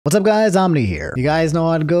What's up guys, Omni here. You guys know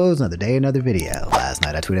how it goes, another day, another video. Last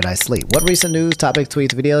night I tweeted I sleep. What recent news, topics,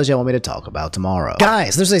 tweets, videos y'all want me to talk about tomorrow?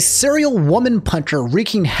 Guys, there's a serial woman puncher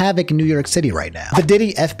wreaking havoc in New York City right now. The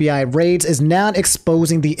Diddy FBI raids is now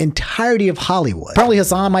exposing the entirety of Hollywood. Apparently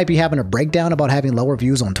Hasan might be having a breakdown about having lower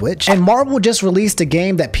views on Twitch. And Marvel just released a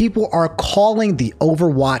game that people are calling the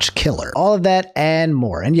Overwatch Killer. All of that and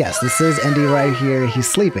more. And yes, this is Indi right here. He's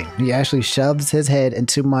sleeping. He actually shoves his head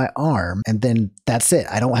into my arm and then that's it.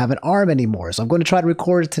 I don't have an arm anymore, so I'm going to try to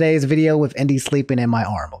record today's video with Indi sleeping in my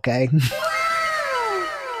arm, okay?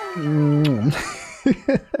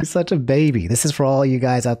 He's such a baby. This is for all you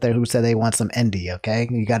guys out there who said they want some Indi, okay?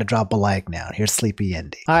 You got to drop a like now. Here's sleepy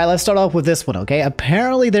Indi. All right, let's start off with this one, okay?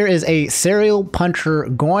 Apparently there is a serial puncher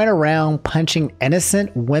going around punching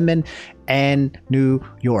innocent women in New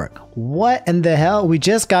York. What in the hell? We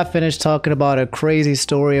just got finished talking about a crazy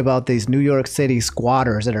story about these New York City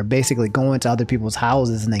squatters that are basically going to other people's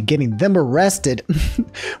houses and then getting them arrested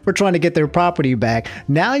for trying to get their property back.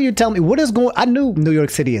 Now you tell me what is going. I knew New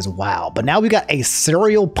York City is wild, but now we got a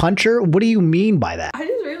serial puncher. What do you mean by that? I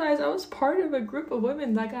just realized I was part of a group of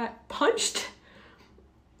women that got punched.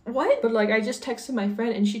 What? But like, I just texted my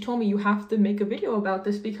friend and she told me you have to make a video about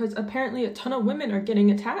this because apparently a ton of women are getting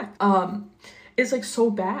attacked. It's like so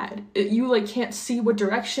bad. You like can't see what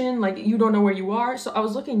direction, like you don't know where you are. So I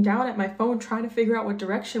was looking down at my phone trying to figure out what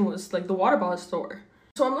direction was like the water bottle store.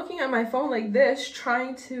 So I'm looking at my phone like this,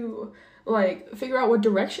 trying to like figure out what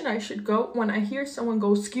direction I should go when I hear someone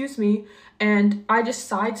go, "Excuse me," and I just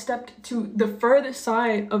sidestepped to the furthest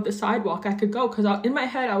side of the sidewalk I could go because in my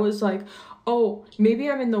head I was like, oh, maybe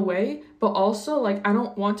I'm in the way, but also like I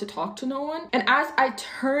don't want to talk to no one. And as I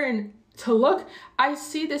turn to look, I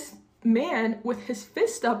see this man with his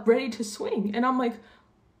fist up ready to swing, and I'm like,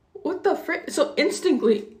 what the frick? So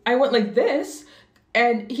instantly I went like this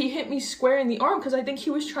and he hit me square in the arm because I think he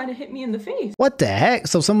was trying to hit me in the face. What the heck?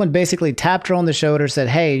 So someone basically tapped her on the shoulder, said,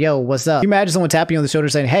 "Hey, yo, what's up?" You imagine someone tapping you on the shoulder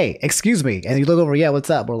saying, "Hey, excuse me," and you look over, "Yeah, what's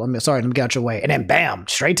up?" Well, sorry, let me get out your way. And then bam,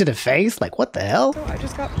 straight to the face. Like, what the hell? So I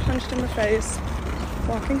just got punched in the face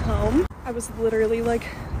walking home. I was literally like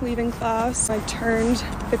leaving class. I turned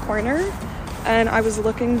the corner and I was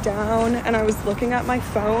looking down and I was looking at my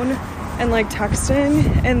phone and like texting,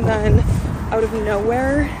 and then out of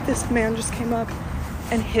nowhere, this man just came up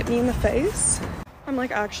and hit me in the face. I'm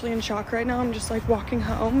like actually in shock right now. I'm just like walking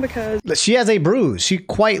home because she has a bruise. She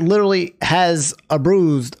quite literally has a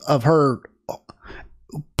bruise of her.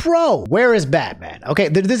 Bro, where is Batman? Okay,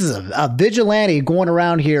 this is a vigilante going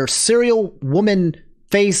around here, serial woman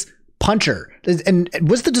face puncher. And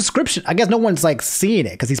what's the description? I guess no one's like seeing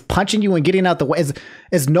it because he's punching you and getting out the way.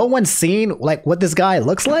 Is no one seeing like what this guy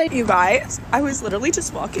looks like? You guys, I was literally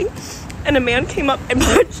just walking and a man came up and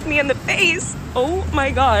punched me in the face. Oh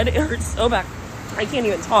my God, it hurts so bad. I can't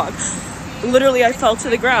even talk. Literally, I fell to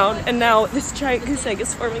the ground and now this giant goose egg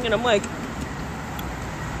is forming and I'm like,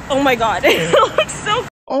 oh my God, it looks so.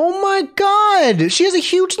 Oh my God, she has a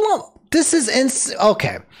huge lump. This is insane.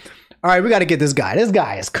 Okay. All right, we got to get this guy. This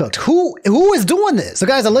guy is cooked. Who is doing this? So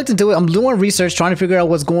guys, I looked into it. I'm doing research, trying to figure out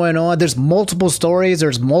what's going on. There's multiple stories.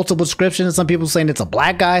 There's multiple descriptions. Some people saying it's a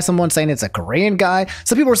black guy. Someone saying it's a Korean guy.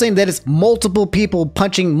 Some people are saying that it's multiple people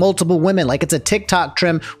punching multiple women. Like it's a TikTok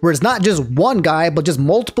trend where it's not just one guy, but just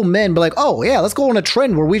multiple men. But like, oh yeah, let's go on a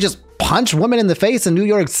trend where we just punch women in the face in New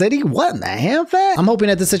York City? What in the hell? I'm hoping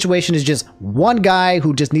that the situation is just one guy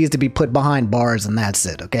who just needs to be put behind bars and that's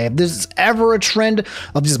it, okay? If there's ever a trend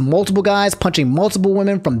of just multiple guys punching multiple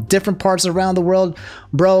women from different parts around the world,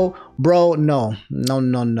 bro, no.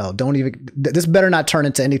 Don't even, this better not turn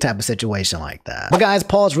into any type of situation like that. But guys,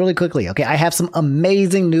 pause really quickly, okay? I have some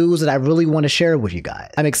amazing news that I really want to share with you guys.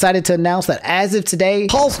 I'm excited to announce that as of today,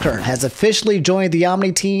 Halskern has officially joined the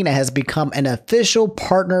Omni team and has become an official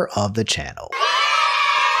partner of the channel.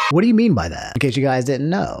 What do you mean by that? In case you guys didn't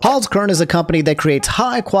know, Halskern is a company that creates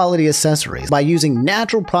high-quality accessories by using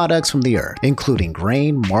natural products from the earth, including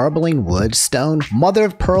grain, marbling, wood, stone, mother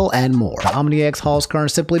of pearl, and more. The Omni X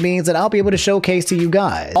Halskern simply means that I'll be able to showcase to you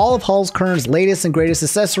guys all of Halskern's latest and greatest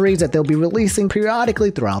accessories that they'll be releasing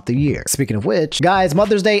periodically throughout the year. Speaking of which, guys,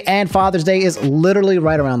 Mother's Day and Father's Day is literally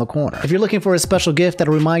right around the corner. If you're looking for a special gift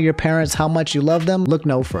that'll remind your parents how much you love them, look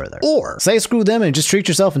no further. Or say screw them and just treat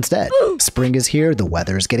yourself instead. Spring is here, the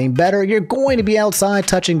weather is getting getting better, you're going to be outside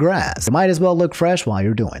touching grass. You might as well look fresh while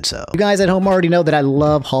you're doing so. You guys at home already know that I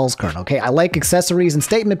love Halskern, okay? I like accessories and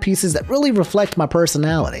statement pieces that really reflect my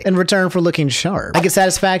personality in return for looking sharp. I get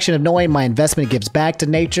satisfaction of knowing my investment gives back to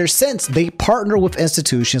nature since they partner with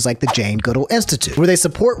institutions like the Jane Goodall Institute, where they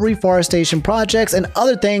support reforestation projects and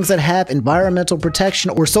other things that have environmental protection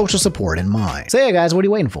or social support in mind. So yeah guys, what are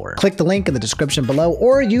you waiting for? Click the link in the description below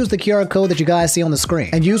or use the QR code that you guys see on the screen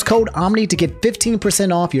and use code Omni to get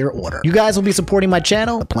 15% off your order. You guys will be supporting my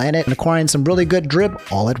channel, the planet, and acquiring some really good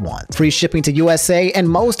drip all at once. Free shipping to USA and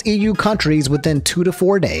most EU countries within 2 to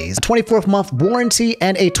 4 days, a 24-month warranty,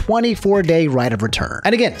 and a 24-day right of return.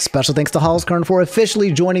 And again, special thanks to Halskern for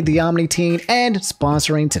officially joining the Omni team and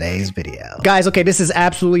sponsoring today's video. Guys, okay, this is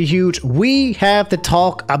absolutely huge. We have to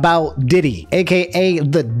talk about Diddy, aka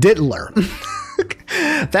the Diddler.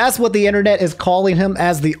 That's what the internet is calling him,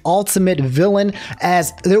 as the ultimate villain,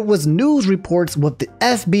 as there was news reports with the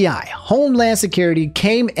FBI, Homeland Security,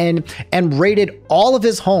 came in and raided all of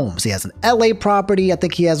his homes. He has an LA property, I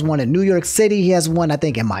think he has one in New York City, he has one I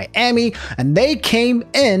think in Miami, and they came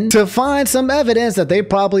in to find some evidence that they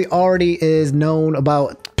probably already is known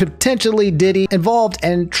about potentially Diddy involved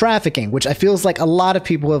in trafficking, which I feels like a lot of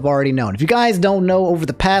people have already known. If you guys don't know, over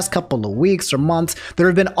the past couple of weeks or months, there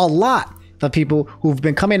have been a lot of people who've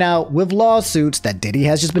been coming out with lawsuits that Diddy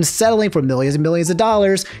has just been settling for millions and millions of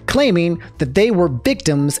dollars, claiming that they were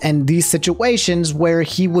victims in these situations where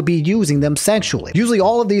he would be using them sexually. Usually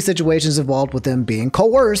all of these situations involved with them being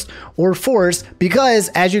coerced or forced, because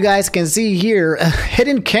as you guys can see here,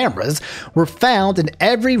 hidden cameras were found in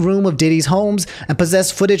every room of Diddy's homes and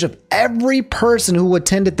possessed footage of every person who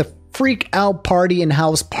attended the freak out party and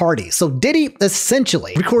house party. So Diddy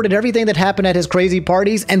essentially recorded everything that happened at his crazy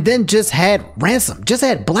parties and then just had ransom, just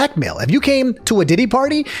had blackmail. If you came to a Diddy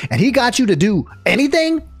party and he got you to do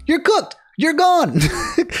anything, you're cooked. You're gone.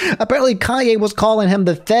 Apparently Kanye was calling him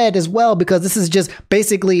the Fed as well, because this is just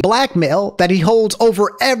basically blackmail that he holds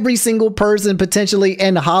over every single person potentially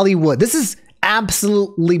in Hollywood. This is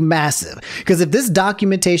absolutely massive, because if this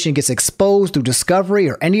documentation gets exposed through discovery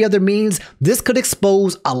or any other means, this could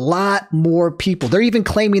expose a lot more people. They're even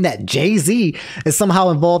claiming that Jay Z is somehow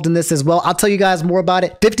involved in this as well. I'll tell you guys more about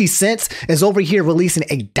it. 50 Cent is over here releasing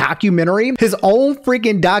a documentary, his own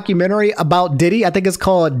freaking documentary about Diddy. I think it's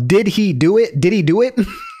called Did He Do It? Did He Do It?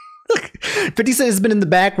 50 Cent has been in the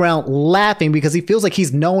background laughing because he feels like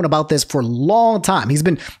he's known about this for a long time. He's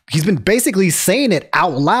been basically saying it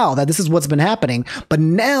out loud that this is what's been happening, but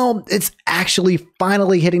now it's actually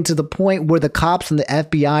finally hitting to the point where the cops and the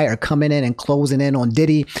FBI are coming in and closing in on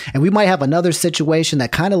Diddy, and we might have another situation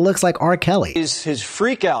that kind of looks like R. Kelly. His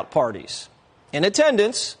freak out parties. In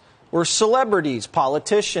attendance were celebrities,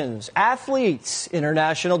 politicians, athletes,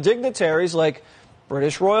 international dignitaries like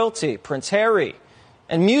British royalty, Prince Harry,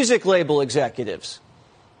 and music label executives.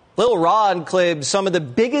 Lil Rod claimed some of the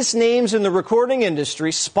biggest names in the recording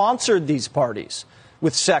industry sponsored these parties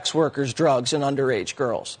with sex workers, drugs, and underage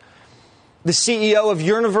girls. The CEO of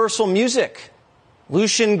Universal Music,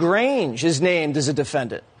 Lucian Grange, is named as a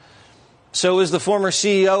defendant. So is the former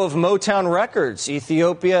CEO of Motown Records,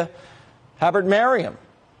 Ethiopia, Habert Mariam,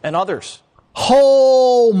 and others.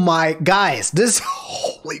 Oh my guys, this,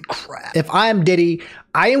 holy crap. If I am Diddy,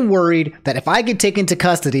 I am worried that if I get taken to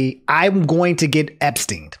custody, I'm going to get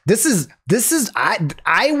Epsteined.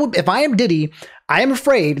 I would, if I am Diddy, I am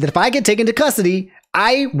afraid that if I get taken to custody,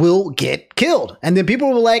 I will get killed. And then people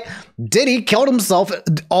were like, Diddy killed himself.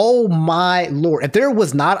 Oh my Lord. If there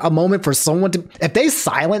was not a moment for someone to, if they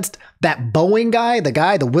silenced that Boeing guy, the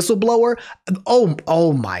whistleblower,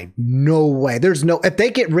 oh my, no way. There's no, if they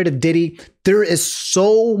get rid of Diddy, there is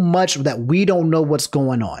so much that we don't know what's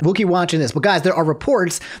going on. We'll keep watching this. But guys, there are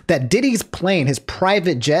reports that Diddy's plane, his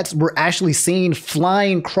private jets, were actually seen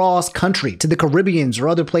flying cross country to the Caribbeans or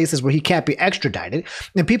other places where he can't be extradited.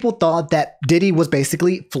 And people thought that Diddy was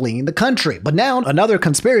basically fleeing the country. But now another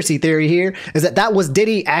conspiracy theory here is that that was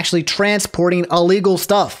Diddy actually transporting illegal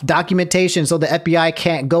stuff, documentation, so the FBI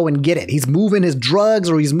can't go and get it. He's moving his drugs,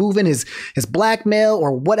 or he's moving his blackmail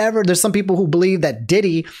or whatever. There's some people who believe that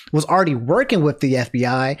Diddy was already working with the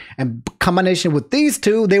FBI, and combination with these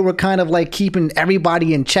two, they were kind of like keeping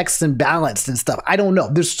everybody in checks and balance and stuff. I don't know.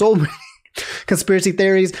 There's so many conspiracy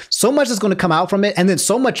theories, so much is going to come out from it, and then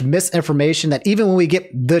so much misinformation that even when we get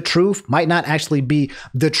the truth, might not actually be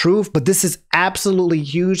the truth. But this is absolutely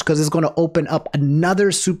huge because it's going to open up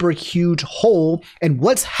another super huge hole in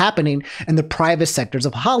what's happening in the private sectors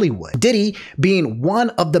of Hollywood. Diddy being one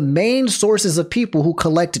of the main sources of people who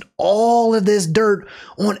collected all of this dirt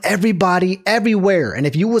on everybody everywhere. And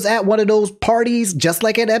if you was at one of those parties, just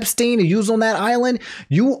like at Epstein, and you was on that island,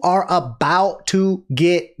 you are about to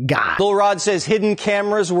get got. Lil Rod says hidden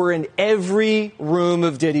cameras were in every room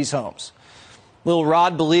of Diddy's homes. Lil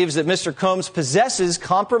Rod believes that Mr. Combs possesses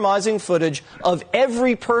compromising footage of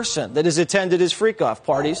every person that has attended his freak-off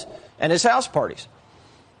parties and his house parties.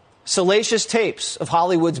 Salacious tapes of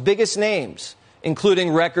Hollywood's biggest names,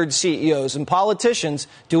 including record CEOs and politicians,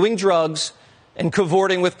 doing drugs and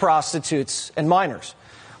cavorting with prostitutes and minors.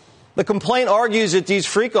 The complaint argues that these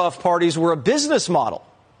freak-off parties were a business model.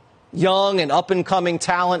 Young and up-and-coming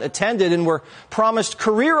talent attended and were promised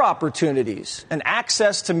career opportunities and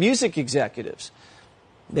access to music executives.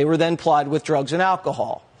 They were then plied with drugs and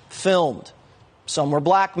alcohol, filmed. Some were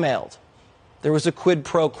blackmailed. There was a quid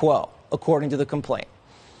pro quo, according to the complaint.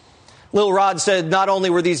 Lil Rod said not only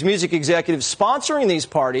were these music executives sponsoring these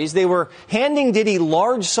parties, they were handing Diddy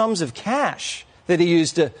large sums of cash that he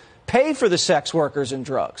used to pay for the sex workers and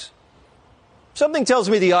drugs. Something tells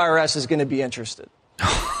me the IRS is going to be interested.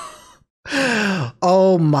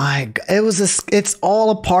 Oh my God. It's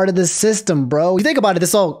all a part of the system, bro. You think about it,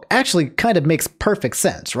 this all actually kind of makes perfect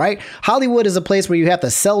sense, right? Hollywood is a place where you have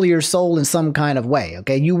to sell your soul in some kind of way,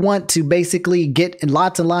 okay? You want to basically get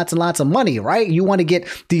lots and lots and lots of money, right? You want to get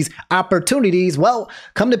these opportunities. Well,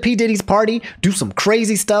 come to P. Diddy's party, do some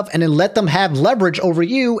crazy stuff, and then let them have leverage over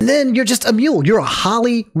you. And then you're just a mule. You're a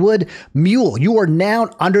Hollywood mule. You are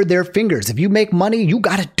now under their fingers. If you make money, you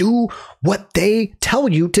got to do what they tell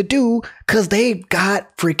you to do because they've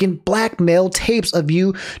got freaking blackmail tapes of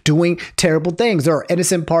you doing terrible things. There are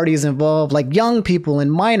innocent parties involved, like young people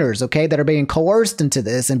and minors, okay, that are being coerced into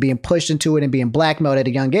this and being pushed into it and being blackmailed at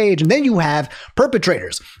a young age. And then you have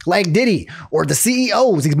perpetrators like Diddy or the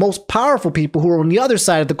CEOs, these most powerful people who are on the other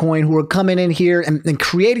side of the coin, who are coming in here and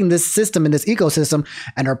creating this system and this ecosystem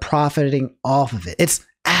and are profiting off of it. It's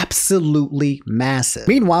absolutely massive.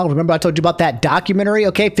 Meanwhile, remember I told you about that documentary?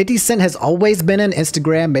 Okay, 50 Cent has always been on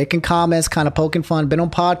Instagram making comments, kind of poking fun, been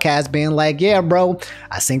on podcasts being like, yeah, bro,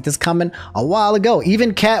 I seen this coming a while ago.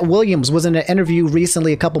 Even Cat Williams was in an interview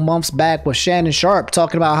recently, a couple months back, with Shannon Sharp,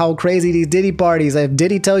 talking about how crazy these Diddy parties. If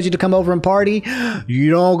Diddy tells you to come over and party,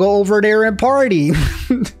 you don't go over there and party.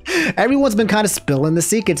 Everyone's been kind of spilling the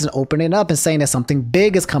secrets and opening up and saying that something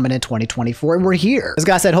big is coming in 2024, and we're here. This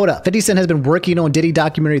guy said, hold up, 50 Cent has been working on Diddy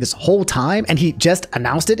documentary this whole time, and he just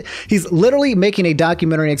announced it. He's literally making a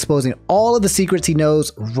documentary exposing all of the secrets he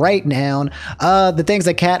knows right now. The things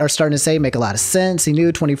that Cat are starting to say make a lot of sense. He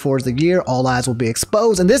knew 24 is the year, all eyes will be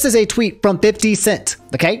exposed. And this is a tweet from 50 Cent,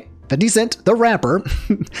 okay? 50 Cent, the rapper,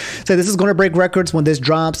 said this is going to break records when this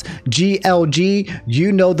drops. GLG,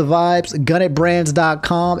 you know the vibes.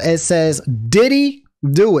 Gunitbrands.com. It says, Diddy,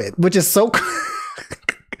 do it, which is so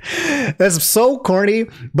that's so corny,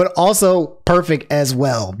 but also perfect as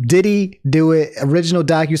well. Diddy, do it. Original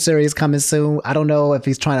docuseries coming soon. I don't know if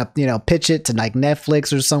he's trying to, pitch it to like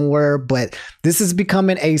Netflix or somewhere, but this is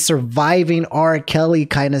becoming a surviving R. Kelly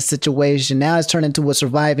kind of situation. Now it's turned into a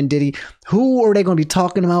surviving Diddy. Who are they going to be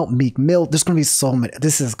talking about? Meek Mill. There's going to be so many.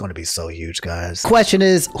 This is going to be so huge, guys. Question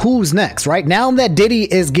is, who's next, right? Now that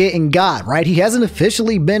Diddy is getting got, right? He hasn't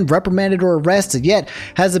officially been reprimanded or arrested yet.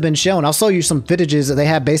 Hasn't been shown. I'll show you some footages that they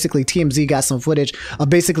have. Basically, TMZ got some footage of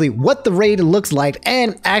basically what the raid looks like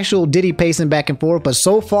and actual Diddy pacing back and forth. But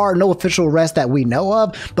so far, no official arrest that we know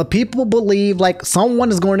of. But people believe like someone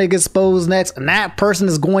is going to get exposed next, and that person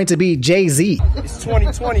is going to be Jay Z. It's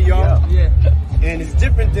 2020, y'all. Yeah. And it's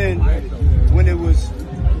different than when it was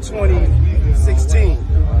 2016.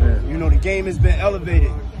 The game has been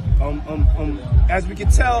elevated. As we can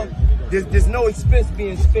tell, there's no expense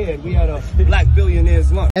being spared. We had a black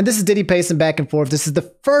billionaire's lunch. And this is Diddy pacing back and forth. This is the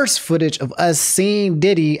first footage of us seeing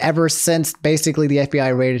Diddy ever since basically the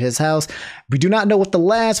FBI raided his house. We do not know what the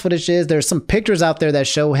last footage is. There's some pictures out there that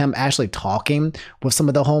show him actually talking with some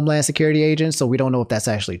of the Homeland Security agents. So we don't know if that's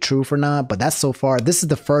actually true or not, but that's so far. This is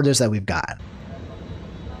the furthest that we've got.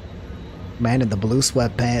 Man in the blue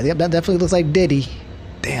sweatpants. Yep, that definitely looks like Diddy.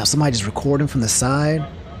 Damn, somebody just recording from the side.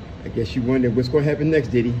 I guess you wonder what's going to happen next,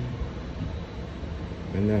 Diddy.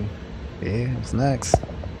 I know. Yeah, what's next?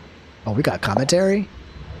 Oh, we got commentary?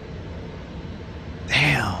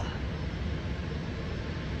 Damn.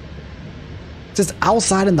 Just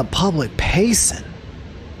outside in the public pacing.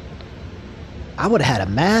 I would have had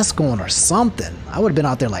a mask on or something. I would have been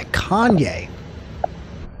out there like Kanye.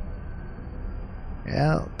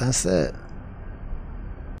 Yeah, that's it.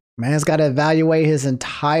 Man's got to evaluate his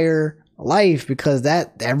entire life because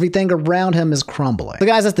everything around him is crumbling. So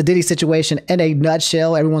guys, that's the Diddy situation in a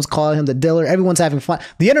nutshell. Everyone's calling him the dealer. Everyone's having fun.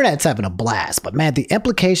 The internet's having a blast. But man, the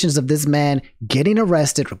implications of this man getting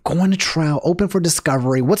arrested or going to trial, open for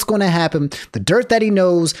discovery, what's going to happen, the dirt that he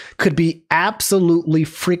knows could be absolutely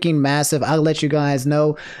freaking massive. I'll let you guys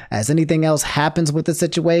know as anything else happens with the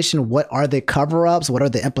situation. What are the cover-ups? What are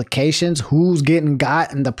the implications? Who's getting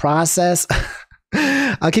got in the process?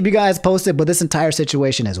 I'll keep you guys posted, but this entire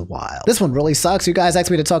situation is wild. This one really sucks. You guys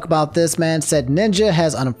asked me to talk about this, man. Said Ninja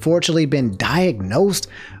has unfortunately been diagnosed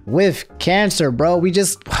with cancer, bro.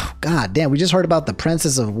 God damn, we just heard about the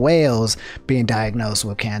Princess of Wales being diagnosed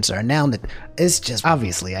with cancer. And now it's just,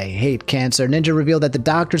 obviously, I hate cancer. Ninja revealed that the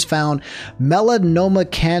doctors found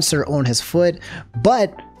melanoma cancer on his foot,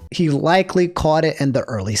 but he likely caught it in the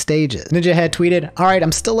early stages. Ninja had tweeted, "All right,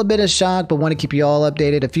 I'm still a bit of shock, but want to keep you all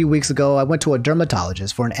updated. A few weeks ago, I went to a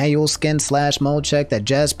dermatologist for an annual skin/mole check that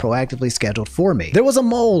Jess proactively scheduled for me. There was a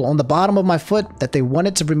mole on the bottom of my foot that they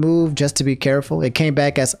wanted to remove just to be careful. It came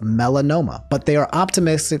back as melanoma, but they are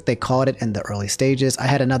optimistic they caught it in the early stages. I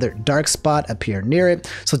had another dark spot appear near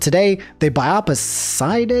it. So today, they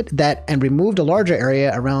biopsied that and removed a larger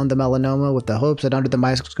area around the melanoma with the hopes that under the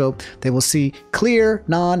microscope, they will see clear,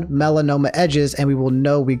 non-melanoma edges and we will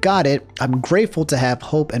know we got it. I'm grateful to have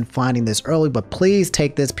hope in finding this early, but please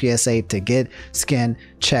take this PSA to get skin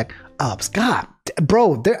check-ups." God,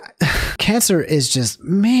 bro, cancer is just,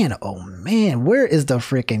 man, oh man, where is the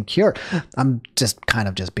freaking cure? I'm just kind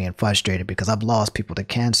of just being frustrated because I've lost people to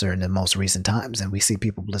cancer in the most recent times and we see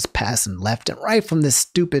people just passing left and right from this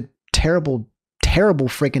stupid, terrible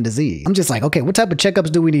freaking disease. I'm just like, okay, what type of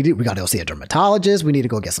checkups do we need to do? We got to go see a dermatologist. We need to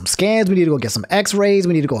go get some scans. We need to go get some x-rays.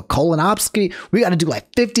 We need to go a colonoscopy. We got to do like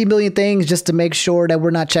 50 million things just to make sure that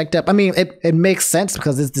we're not checked up. I mean, it makes sense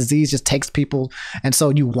because this disease just takes people. And so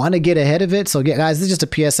you want to get ahead of it. So yeah, guys, this is just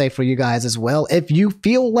a PSA for you guys as well. If you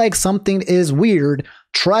feel like something is weird,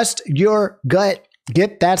 trust your gut.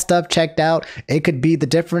 Get that stuff checked out. It could be the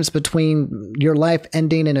difference between your life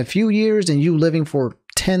ending in a few years and you living for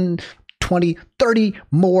 10, 20, 30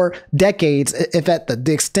 more decades, if at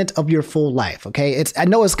the extent of your full life. Okay, I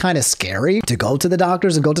know it's kind of scary to go to the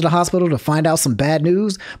doctors and go to the hospital to find out some bad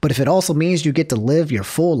news, but if it also means you get to live your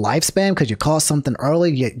full lifespan because you caught something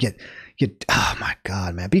early, oh my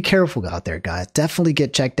God, man, be careful out there, guys. Definitely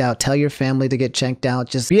get checked out. Tell your family to get checked out.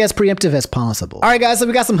 Just be as preemptive as possible. All right, guys, so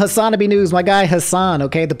we got some Hasan news. My guy Hasan,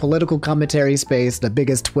 okay, the political commentary space, the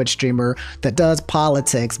biggest Twitch streamer that does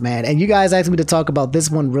politics, man. And you guys asked me to talk about this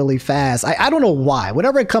one really fast. I don't know why.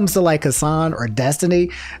 Whenever it comes to like Hasan or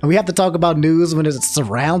Destiny, and we have to talk about news when it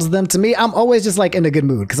surrounds them, to me, I'm always just like in a good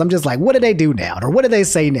mood because I'm just like, what do they do now? Or what do they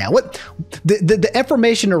say now? What the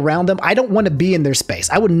information around them, I don't want to be in their space.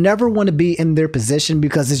 I would never want to be in their position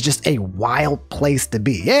because it's just a wild place to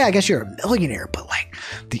be. Yeah, I guess you're a millionaire, but like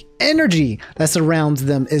the energy that surrounds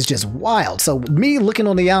them is just wild. So me looking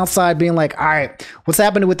on the outside being like, all right, what's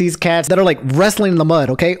happening with these cats that are like wrestling in the mud?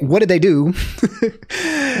 Okay, what did they do?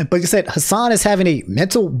 But you said Hasan is having a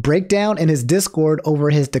mental breakdown in his Discord over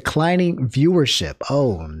his declining viewership.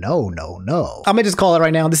 Oh no. I'm gonna just call it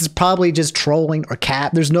right now. This is probably just trolling or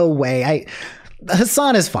cap. There's no way.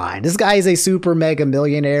 Hasan is fine. This guy is a super mega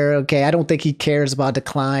millionaire. Okay, I don't think he cares about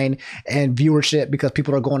decline and viewership because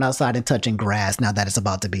people are going outside and touching grass now that it's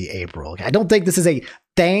about to be April. Okay? I don't think this is a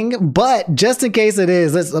thing, but just in case it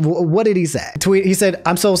is, what did he say? He said,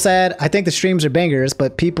 "I'm so sad. I think the streams are bangers,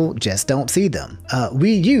 but people just don't see them.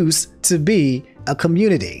 We used to be a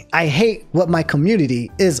community. I hate what my community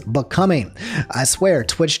is becoming. I swear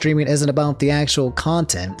Twitch streaming isn't about the actual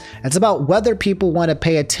content. It's about whether people want to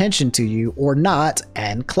pay attention to you or not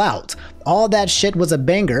and clout. All that shit was a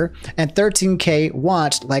banger and 13K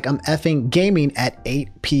watched like I'm effing gaming at 8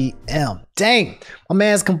 p.m. Dang, my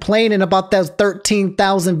man's complaining about those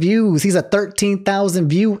 13,000 views. He's a 13,000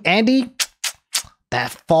 view Andy. That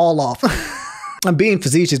fall off. I'm being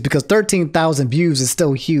facetious because 13,000 views is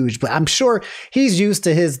still huge, but I'm sure he's used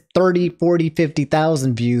to his 30, 40,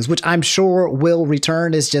 50,000 views, which I'm sure will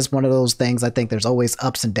return. It's just one of those things. I think there's always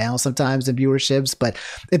ups and downs sometimes in viewerships, but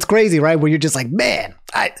it's crazy, right? Where you're just like, man,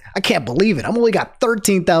 I can't believe it. I'm only got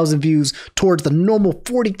 13,000 views towards the normal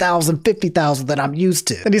 40,000, 50,000 that I'm used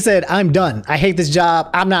to. And he said, "I'm done. I hate this job.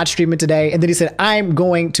 I'm not streaming today." And then he said, "I'm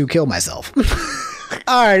going to kill myself."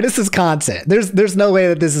 All right, this is content. There's no way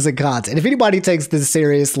that this isn't content. If anybody takes this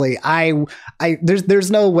seriously,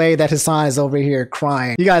 there's no way that Hasan is over here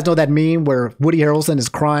crying. You guys know that meme where Woody Harrelson is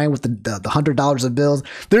crying with the $100 of bills?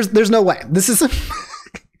 There's no way. This is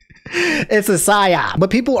it's a psyop. But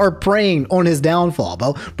people are preying on his downfall,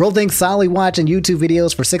 bro. Bro thinks solidly watching YouTube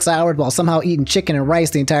videos for 6 hours while somehow eating chicken and rice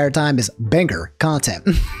the entire time is banger content.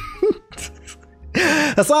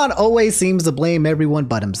 Hasan always seems to blame everyone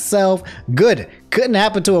but himself. Good. Couldn't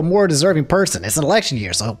happen to a more deserving person. It's an election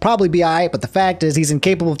year, so he'll probably be alright, but the fact is he's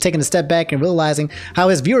incapable of taking a step back and realizing how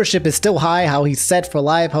his viewership is still high, how he's set for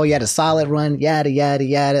life, how he had a solid run, yada, yada,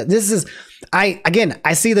 yada. This is, I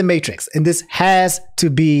see the Matrix, and this has to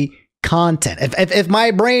be content. If my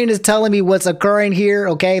brain is telling me what's occurring here,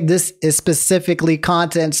 okay, this is specifically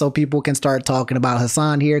content so people can start talking about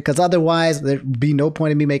Hasan here, because otherwise there'd be no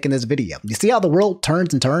point in me making this video. You see how the world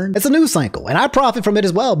turns and turns? It's a news cycle, and I profit from it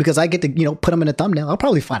as well because I get to, you know, put him in a thumbnail. I'll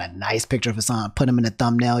probably find a nice picture of Hasan, put him in a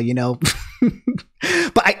thumbnail, you know.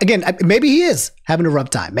 But again, maybe he is having a rough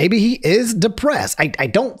time. Maybe he is depressed. I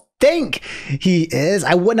don't think he is.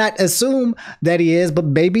 I would not assume that he is, but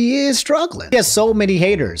maybe he is struggling. He has so many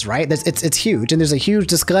haters, right? It's huge, and there's a huge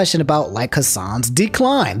discussion about like Hasan's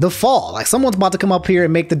decline, the fall. Like someone's about to come up here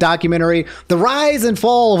and make the documentary, The Rise and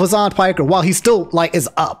Fall of Hasan Piker, while he still like is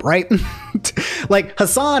up, right? Like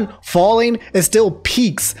Hasan falling is still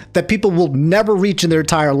peaks that people will never reach in their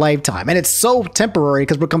entire lifetime, and it's so temporary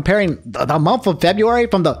because we're comparing the month of February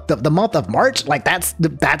from the month of March. Like that's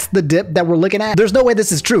the dip that we're looking at. There's no way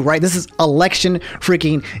this is true, right? This is election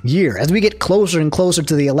freaking year. As we get closer and closer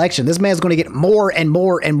to the election, this man's going to get more and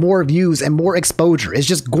more and more views and more exposure. It's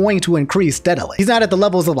just going to increase steadily. He's not at the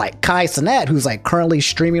levels of like Kai Cenat, who's like currently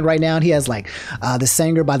streaming right now. And he has like the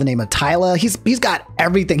singer by the name of Tyla. He's got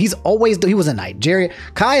everything. He was in Nigeria.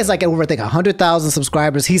 Kai is like over, I think, 100,000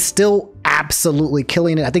 subscribers. He's still absolutely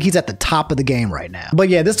killing it. I think he's at the top of the game right now. But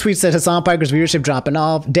yeah, this tweet said Hasan Piker's viewership dropping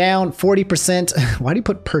off, down 40%. Why do you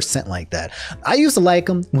put percent like that? I used to like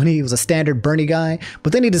him when he was a standard Bernie guy,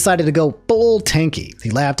 but then he decided to go full tanky.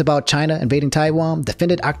 He laughed about China invading Taiwan,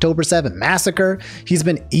 defended October 7th massacre. He's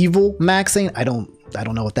been evil maxing. I don't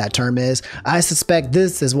know what that term is. I suspect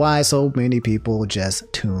this is why so many people just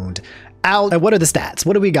tuned out. And what are the stats?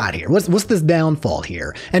 What do we got here? What's this downfall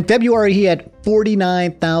here? In February, he had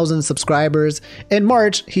 49,000 subscribers. In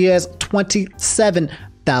March, he has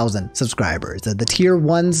 27,000 subscribers. The tier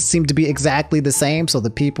ones seem to be exactly the same. So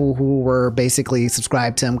the people who were basically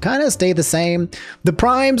subscribed to him kind of stay the same. The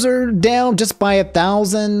primes are down just by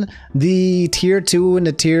 1,000. The tier 2 and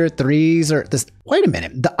the tier 3s are this. Wait a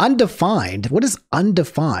minute, the undefined, what is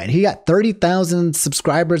undefined? He got 30,000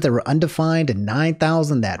 subscribers that were undefined and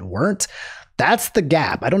 9,000 that weren't. That's the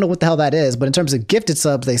gap. I don't know what the hell that is, but in terms of gifted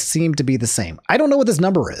subs, they seem to be the same. I don't know what this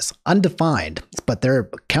number is, undefined, but they're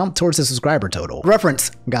count towards the subscriber total.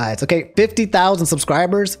 Reference, guys, okay, 50,000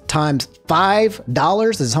 subscribers times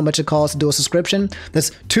 $5 is how much it costs to do a subscription.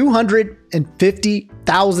 That's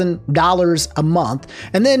 $250,000 a month.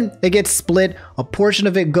 And then it gets split. A portion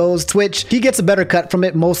of it goes Twitch. He gets a better cut from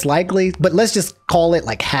it most likely, but let's just call it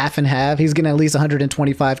like half and half. He's getting at least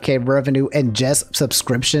 125K revenue in just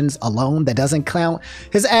subscriptions alone. That doesn't count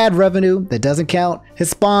his ad revenue. That doesn't count his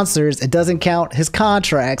sponsors. It doesn't count his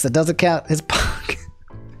contracts. It doesn't count his pocket.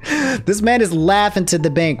 This man is laughing to the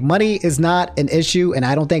bank. Money is not an issue, and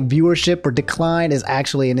I don't think viewership or decline is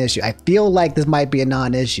actually an issue. I feel like this might be a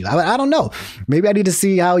non-issue. I don't know. Maybe I need to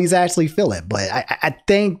see how he's actually feeling, but I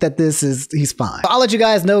think that he's fine. I'll let you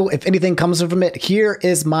guys know if anything comes from it. Here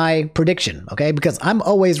is my prediction, okay? Because I'm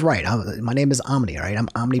always right. My name is Omni, all right? I'm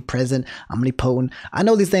omnipresent, omnipotent. I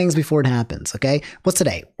know these things before it happens, okay? What's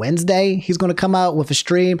today? Wednesday? He's going to come out with a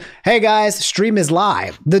stream. Hey guys, stream is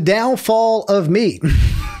live. The downfall of me.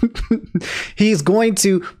 He's going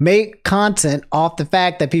to make content off the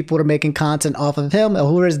fact that people are making content off of him, or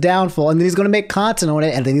who is downfall, and then he's going to make content on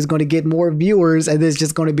it, and then he's going to get more viewers, and it's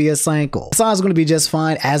just going to be a cycle. Hasan's going to be just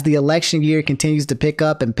fine as the election year continues to pick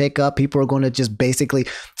up and pick up. People are going to just basically,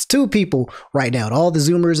 it's two people right now, all the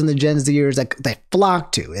Zoomers and the Gen Zers that they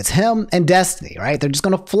flock to. It's him and Destiny, right? They're just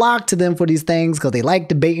going to flock to them for these things because they like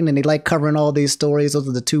debating and they like covering all these stories. Those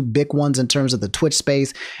are the two big ones in terms of the Twitch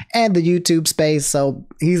space and the YouTube space. So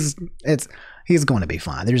he's going to be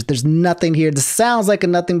fine. There's nothing here. This sounds like a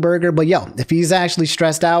nothing burger, but yo, if he's actually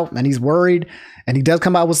stressed out and he's worried and he does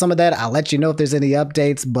come out with some of that, I'll let you know if there's any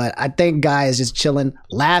updates. But I think Guy is just chilling,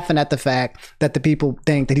 laughing at the fact that the people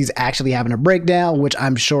think that he's actually having a breakdown, which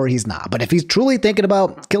I'm sure he's not. But if he's truly thinking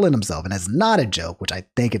about killing himself and it's not a joke, which I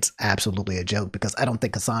think it's absolutely a joke, because I don't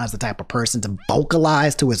think Hasan is the type of person to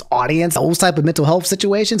vocalize to his audience those type of mental health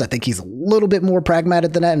situations. I think he's a little bit more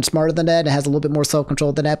pragmatic than that and smarter than that and has a little bit more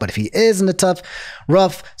self-control than that. But if he is in a tough,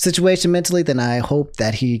 rough situation mentally, then I hope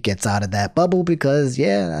that he gets out of that bubble, because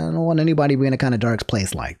yeah, I don't want anybody being in a kind of dark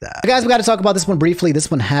place like that. Guys, we got to talk about this one briefly. This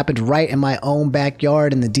one happened right in my own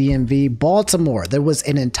backyard in the DMV, Baltimore. There was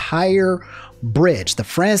an entire bridge. The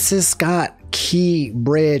Francis Scott Key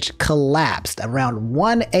Bridge collapsed around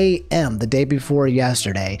 1 a.m. the day before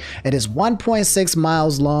yesterday. It is 1.6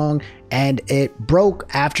 miles long, and it broke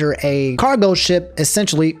after a cargo ship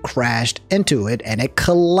essentially crashed into it, and it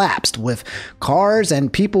collapsed with cars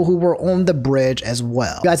and people who were on the bridge as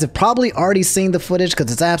well. You guys have probably already seen the footage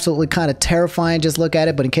because it's absolutely kind of terrifying. Just look at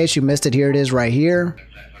it, but in case you missed it, here it is right here.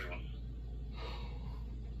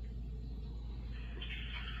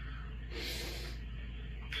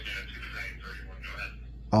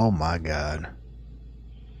 Oh my God.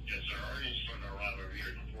 Yes, sir. Our agents are going to arrive over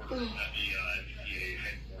here at the FBI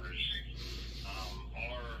headquarters.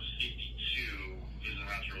 R62 is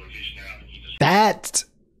around your location now. That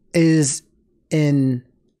is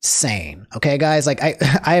insane. Okay, guys, like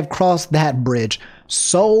I have crossed that bridge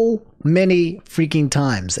so many freaking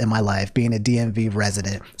times in my life being a DMV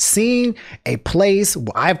resident, seeing a place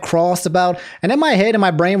I've crossed about, and in my head, in my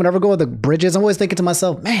brain, whenever I go to the bridges, I'm always thinking to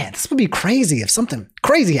myself, man, this would be crazy if something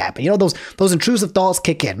crazy happened. You know, those intrusive thoughts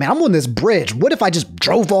kick in. Man, I'm on this bridge. What if I just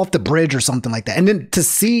drove off the bridge or something like that? And then to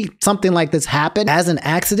see something like this happen as an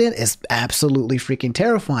accident is absolutely freaking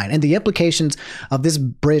terrifying. And the implications of this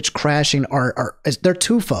bridge crashing they're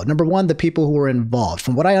twofold. Number one, the people who were involved.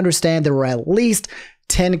 From what I understand, there were at least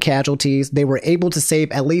 10 casualties. They were able to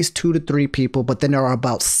save at least 2 to 3 people, but then there are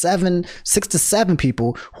about 6 to 7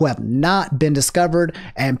 people who have not been discovered,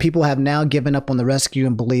 and people have now given up on the rescue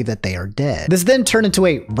and believe that they are dead. This then turned into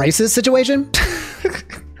a racist situation.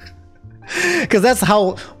 Because that's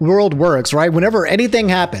how world works, right? Whenever anything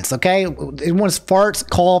happens, okay, everyone's farts,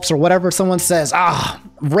 coughs, or whatever, someone says,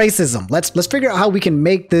 racism. Let's figure out how we can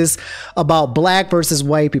make this about black versus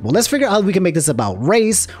white people. Let's figure out how we can make this about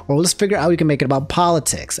race, or let's figure out how we can make it about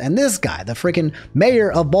politics. And this guy, the freaking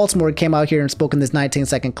mayor of Baltimore, came out here and spoke in this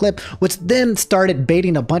 19-second clip, which then started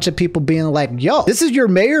baiting a bunch of people being like, yo, this is your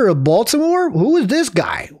mayor of Baltimore? Who is this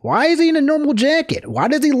guy? Why is he in a normal jacket? Why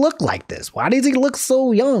does he look like this? Why does he look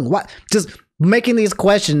so young? Why? Just making these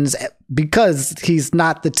questions because he's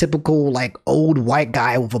not the typical like old white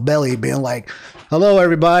guy with a belly being like, hello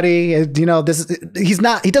everybody, you know,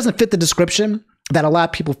 he doesn't fit the description that a lot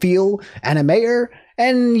of people feel and a mayor.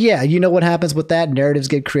 And yeah, you know what happens with that. Narratives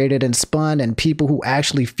get created and spun, and people who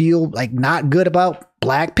actually feel like not good about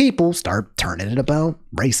black people start turning it about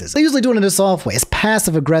racism. They're usually doing it in a soft way. It's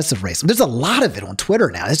passive aggressive racism. There's a lot of it on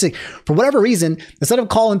Twitter now. It's like, for whatever reason, instead of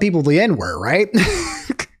calling people the N-word, right?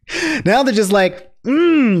 Now they're just like,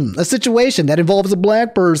 a situation that involves a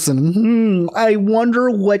black person. I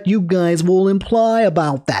wonder what you guys will imply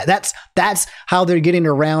about that. That's how they're getting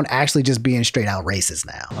around actually just being straight out racist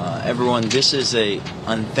now. Everyone, this is a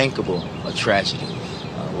unthinkable tragedy.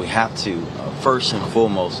 We have to first and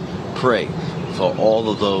foremost pray for all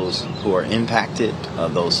of those who are impacted,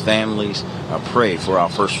 those families. Pray for our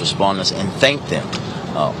first responders and thank them,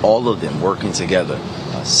 all of them working together.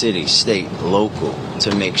 City, state, local,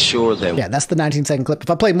 to make sure that... Yeah, that's the 19-second clip. If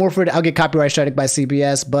I play more for it, I'll get copyright strike by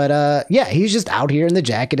CBS. But yeah, he's just out here in the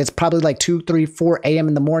jacket. It's probably like 2, 3, 4 a.m.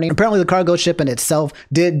 in the morning. Apparently the cargo ship in itself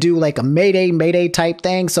did do like a mayday type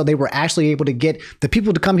thing. So they were actually able to get the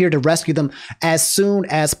people to come here to rescue them as soon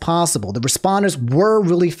as possible. The responders were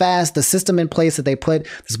really fast. The system in place that they put,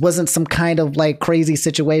 this wasn't some kind of like crazy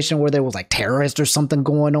situation where there was like terrorists or something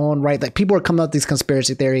going on, right? Like people are coming up with these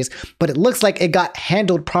conspiracy theories, but it looks like it got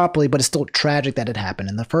handled properly, but it's still tragic that it happened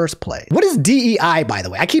in the first place. What is DEI, by the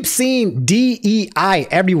way? I keep seeing DEI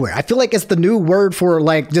everywhere. I feel like it's the new word for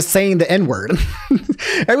like just saying the N-word.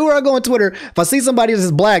 Everywhere I go on Twitter, if I see somebody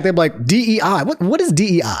that's black, they're like, DEI. What is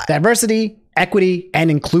DEI? Diversity, equity,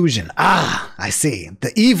 and inclusion. I see.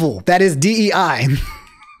 The evil that is DEI.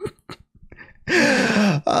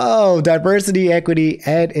 Oh, diversity, equity,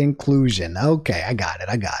 and inclusion. Okay, I got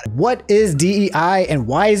it. What is DEI and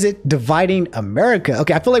why is it dividing America?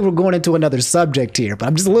 Okay, I feel like we're going into another subject here, but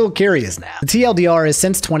I'm just a little curious now. The TLDR is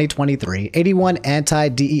since 2023, 81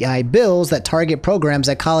 anti-DEI bills that target programs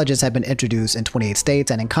at colleges have been introduced in 28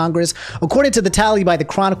 states and in Congress. According to the tally by the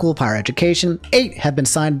Chronicle of Higher Education, 8 have been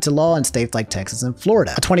signed into law in states like Texas and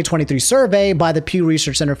Florida. A 2023 survey by the Pew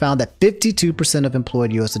Research Center found that 52% of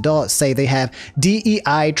employed U.S. adults say they have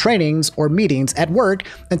DEI trainings or meetings at work,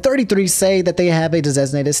 and 33 say that they have a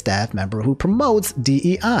designated staff member who promotes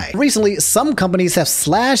DEI. Recently, some companies have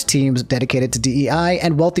slashed teams dedicated to DEI,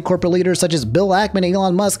 and wealthy corporate leaders such as Bill Ackman and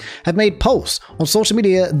Elon Musk have made posts on social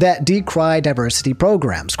media that decry diversity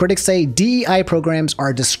programs. Critics say DEI programs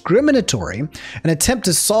are discriminatory, an attempt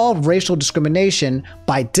to solve racial discrimination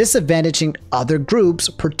by disadvantaging other groups,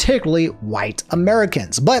 particularly white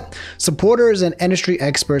Americans. But supporters and industry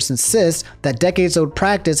experts insist that decades-old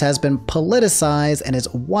practice has been politicized and is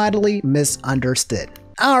widely misunderstood.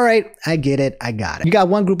 All right, I get it. I got it. You got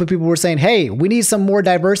one group of people who are saying, hey, we need some more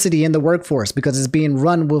diversity in the workforce because it's being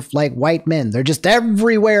run with like white men. They're just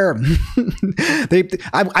everywhere.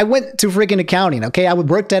 I went to freaking accounting. Okay. I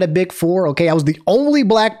worked at a Big Four. Okay. I was the only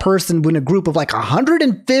black person in a group of like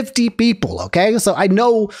 150 people. Okay. So I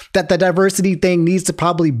know that the diversity thing needs to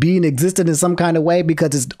probably be in existence in some kind of way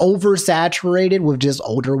because it's oversaturated with just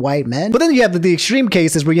older white men. But then you have the extreme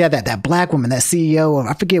cases where you have that black woman, that CEO,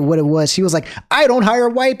 I forget what it was. She was like, I don't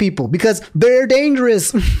hire white people because they're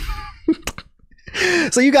dangerous.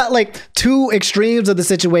 So you got like two extremes of the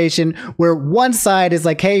situation where one side is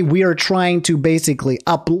like, hey, we are trying to basically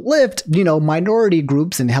uplift, minority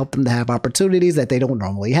groups and help them to have opportunities that they don't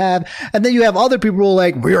normally have. And then you have other people who are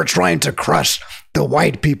like, we are trying to crush the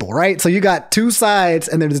white people, right? So you got two sides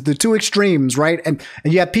and there's the two extremes, right? And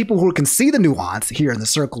you have people who can see the nuance here in the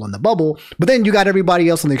circle and the bubble, but then you got everybody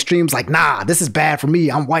else on the extremes like, nah, this is bad for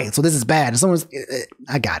me. I'm white, so this is bad. And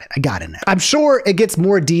I got it now. I'm sure it gets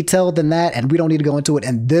more detailed than that, and we don't need to go into it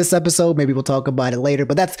in this episode. Maybe we'll talk about it later,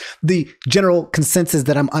 but that's the general consensus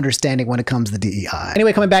that I'm understanding when it comes to DEI.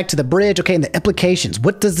 Anyway, coming back to the bridge, okay, and the implications.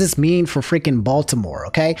 What does this mean for freaking Baltimore,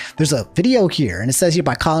 okay? There's a video here, and it says here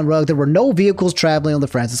by Colin Rugg, there were no vehicles traveling on the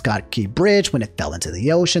Francis Scott Key Bridge when it fell into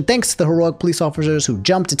the ocean, thanks to the heroic police officers who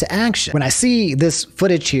jumped into action. When I see this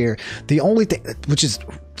footage here, the only thing, which is,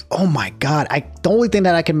 oh my God, the only thing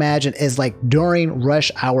that I can imagine is like during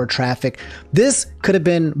rush hour traffic, this could have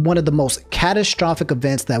been one of the most catastrophic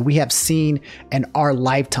events that we have seen in our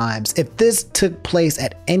lifetimes. If this took place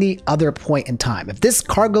at any other point in time, if this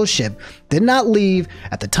cargo ship did not leave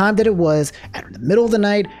at the time that it was, at the middle of the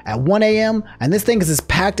night, at 1 a.m., and this thing is as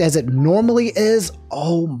packed as it normally is,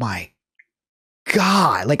 oh my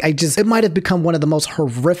God, like it might have become one of the most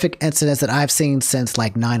horrific incidents that I've seen since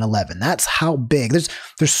like 9/11. That's how big.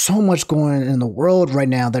 There's so much going on in the world right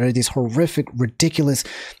now that are these horrific, ridiculous,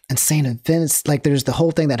 insane events. Like there's the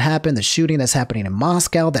whole thing that happened, the shooting that's happening in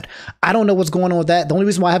Moscow that I don't know what's going on with that. The only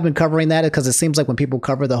reason why I haven't been covering that is because it seems like when people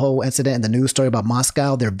cover the whole incident in the news story about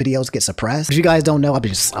Moscow, their videos get suppressed. If you guys don't know,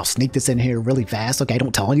 I'll sneak this in here really fast. Okay,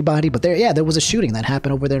 don't tell anybody, but there was a shooting that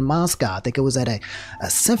happened over there in Moscow. I think it was at a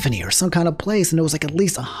symphony or some kind of place, and there was like at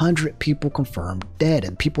least 100 people confirmed dead,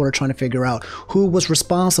 and people are trying to figure out who was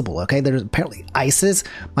responsible. Okay, there's apparently ISIS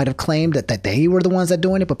might have claimed that they were the ones that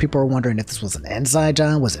doing it, but people are wondering if this was an inside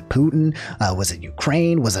job. Was it Putin? Was it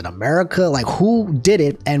Ukraine? Was it America? Like who did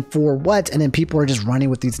it and for what? And then people are just running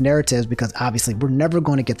with these narratives because obviously we're never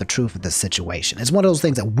going to get the truth of this situation. It's one of those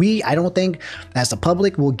things that I don't think as the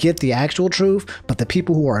public will get the actual truth, but the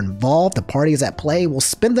people who are involved, the parties at play, will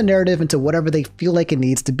spin the narrative into whatever they feel like it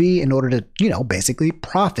needs to be in order to, basically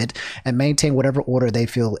profit and maintain whatever order they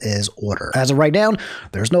feel is order. As of right now,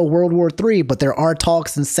 there's no World War III, but there are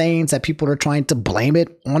talks and sayings that people are trying to blame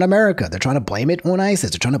it on America. They're trying to blame it on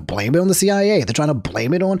ISIS. They're trying to blame it on the CIA. They're trying to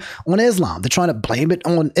blame it on Islam. They're trying to blame it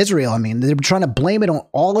on Israel. I mean, they're trying to blame it on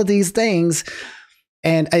all of these things.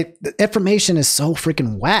 And the information is so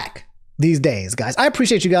freaking whack these days, guys. I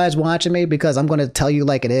appreciate you guys watching me because I'm going to tell you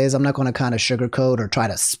like it is. I'm not going to kind of sugarcoat or try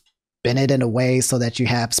to spin it in a way so that you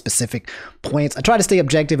have specific points. I try to stay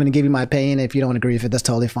objective and give you my opinion. If you don't agree with it, that's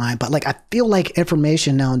totally fine. But like, I feel like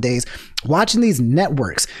information nowadays, watching these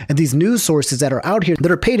networks and these news sources that are out here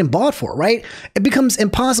that are paid and bought for, right? It becomes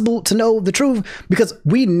impossible to know the truth because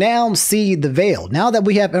we now see the veil. Now that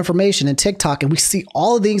we have information in TikTok and we see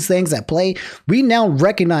all of these things at play, we now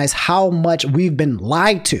recognize how much we've been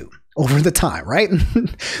lied to. over the time, right?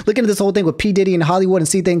 Looking at this whole thing with P. Diddy and Hollywood and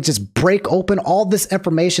see things just break open, all this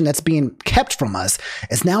information that's being kept from us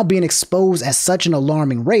is now being exposed at such an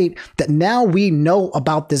alarming rate that now we know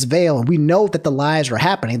about this veil and we know that the lies are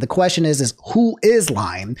happening. The question is who is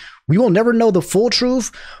lying? We will never know the full truth,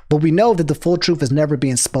 but we know that the full truth is never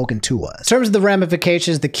being spoken to us. In terms of the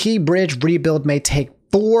ramifications, the Key Bridge rebuild may take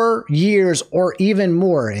 4 years or even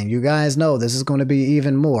more, and you guys know this is going to be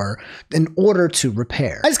even more, in order to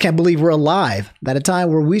repair. I just can't believe we're alive at a time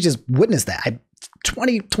where we just witnessed that.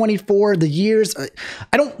 2024, the years,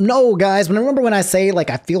 I don't know, guys. But I remember when I say,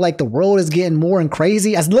 like, I feel like the world is getting more and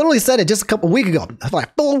crazy. I literally said it just a couple weeks ago. I feel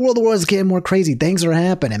like the world is getting more crazy. Things are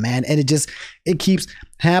happening, man. And it keeps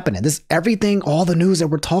happening. Everything, all the news that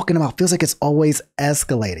we're talking about feels like it's always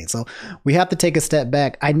escalating. So we have to take a step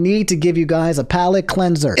back. I need to give you guys a palate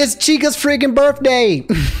cleanser. It's Chica's freaking birthday.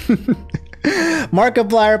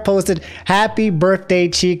 Markiplier posted happy birthday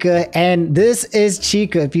Chica, and this is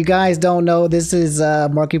Chica. If you guys don't know, this is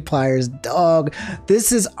Markiplier's dog.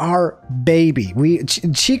 This is our baby.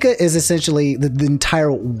 Chica is essentially the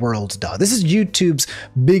entire world's dog. This is YouTube's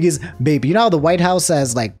biggest baby. You know how the White House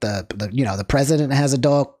has like the president has a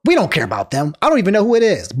dog? We don't care about them. I don't even know who it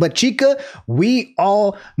is. But Chica, we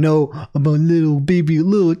all know about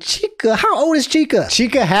little Chica. How old is Chica?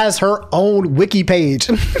 Chica has her own wiki page.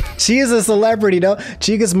 She is a celebrity, though.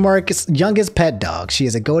 Chica's Mark's youngest pet dog. She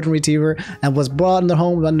is a golden retriever and was brought in the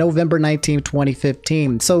home on November 19,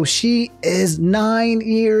 2015. So she is 9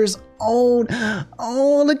 years old.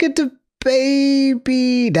 Oh, look at the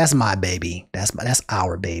baby. That's my baby. That's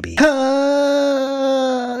our baby.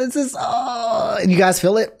 This is, you guys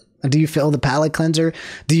feel it? Do you feel the palate cleanser?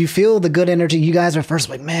 Do you feel the good energy? You guys are first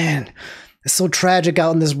like, man, it's so tragic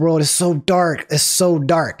out in this world. It's so dark. It's so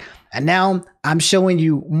dark. And now I'm showing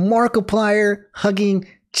you Markiplier hugging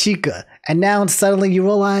Chica. And now suddenly you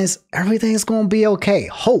realize everything's going to be okay.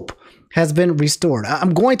 Hope has been restored.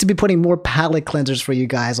 I'm going to be putting more palate cleansers for you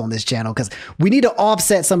guys on this channel because we need to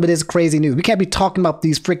offset some of this crazy news. We can't be talking about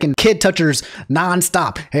these freaking kid touchers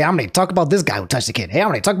nonstop. Hey, I'm going to talk about this guy who touched the kid. Hey, I'm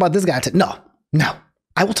going to talk about this guy. No.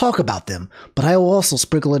 I will talk about them, but I will also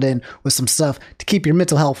sprinkle it in with some stuff to keep your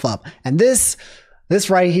mental health up. And this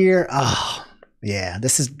right here, yeah,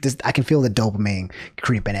 this I can feel the dopamine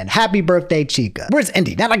creeping in. Happy birthday, Chica. Where's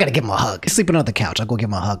Indy? Now I gotta give him a hug. He's sleeping on the couch. I'll go give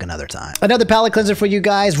him a hug another time. Another palate cleanser for you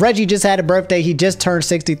guys. Reggie just had a birthday. He just turned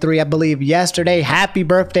 63, I believe, yesterday. Happy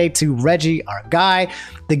birthday to Reggie, our guy.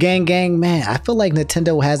 The gang, man. I feel like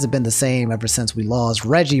Nintendo hasn't been the same ever since we lost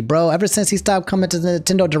Reggie, bro. Ever since he stopped coming to the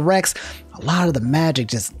Nintendo Directs, a lot of the magic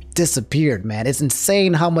just disappeared, man. It's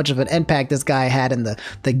insane how much of an impact this guy had in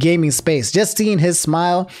the gaming space. Just seeing his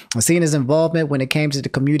smile and seeing his involvement when it came to the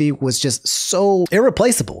community was just so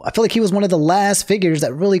irreplaceable. I feel like he was one of the last figures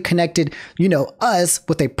that really connected, us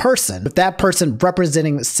with a person, with that person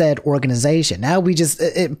representing said organization. Now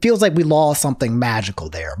it feels like we lost something magical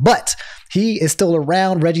there, but he is still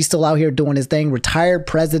around. Reggie's still out here doing his thing. Retired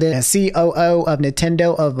president and COO of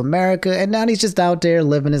Nintendo of America. And now he's just out there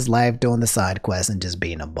living his life, doing the side quests and just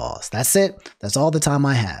being a boss. That's it. That's all the time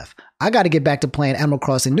I have. I got to get back to playing Animal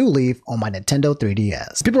Crossing New Leaf on my Nintendo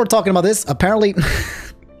 3DS. People are talking about this. Apparently,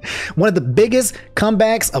 one of the biggest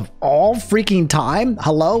comebacks of all freaking time.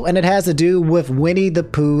 Hello? And it has to do with Winnie the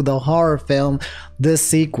Pooh, the horror film, the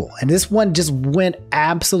sequel. And this one just went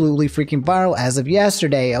absolutely freaking viral as of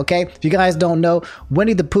yesterday, okay? If you guys don't know,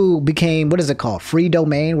 Winnie the Pooh became, what is it called? Free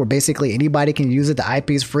domain, where basically anybody can use it. The IP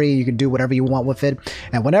is free. You can do whatever you want with it.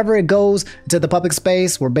 And whenever it goes to the public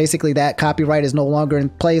space, where basically that copyright is no longer in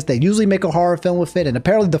place, they usually make a horror film with it. And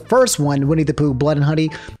apparently the first one, Winnie the Pooh, Blood and Honey,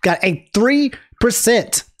 got a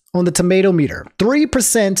 3% on the tomato meter.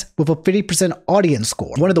 3% with a 50% audience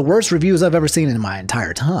score. One of the worst reviews I've ever seen in my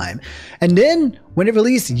entire time. And then when it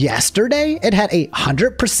released yesterday, it had a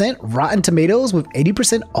 100% Rotten Tomatoes with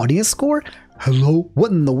 80% audience score. Hello?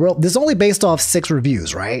 What in the world? This is only based off 6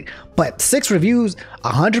 reviews, right? But 6 reviews,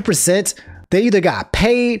 100%, they either got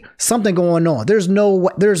paid, something going on. There's no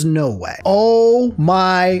way. Oh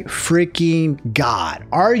my freaking God.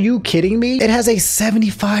 Are you kidding me? It has a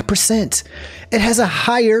 75%. It has a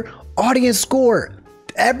higher audience score.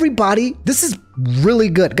 Everybody, this is really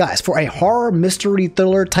good, guys. For a horror mystery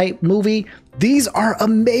thriller type movie, these are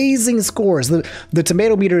amazing scores. The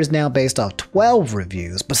tomato meter is now based off 12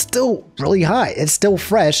 reviews, but still really high. It's still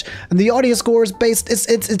fresh. And the audience score is based,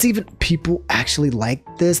 it's even, people actually like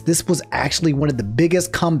this. This was actually one of the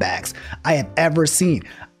biggest comebacks I have ever seen.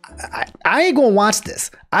 I ain't gonna watch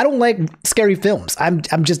this. I don't like scary films. I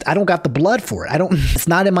don't got the blood for it. It's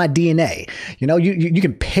not in my DNA. You know, you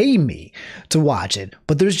can pay me to watch it,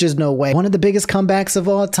 but there's just no way. One of the biggest comebacks of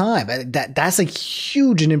all time. That's a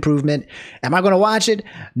huge improvement. Am I gonna watch it?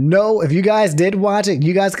 No. If you guys did watch it,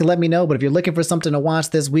 you guys can let me know. But if you're looking for something to watch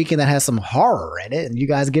this weekend that has some horror in it, and you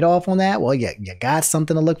guys get off on that, well, yeah, you got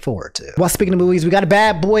something to look forward to. Well, speaking of movies, we got a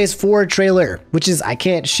Bad Boys 4 trailer, which is, I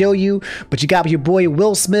can't show you, but you got your boy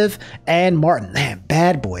Will Smith and Martin. Man,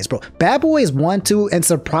 Bad Boys, bro. Bad Boys 1, 2, and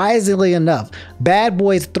surprisingly enough, Bad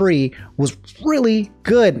Boys 3 was really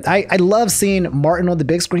good. I love seeing Martin on the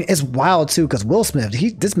big screen. It's wild too, because Will Smith,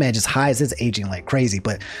 this man just hides his aging like crazy,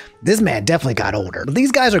 but this man definitely got older.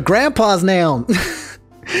 These guys are grandpas now.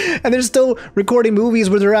 And they're still recording movies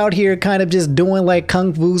where they're out here kind of just doing like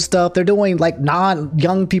kung fu stuff. They're doing like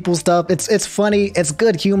non-young people stuff. It's funny. It's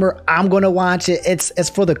good humor. I'm gonna watch it. It's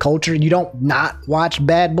for the culture. You don't not watch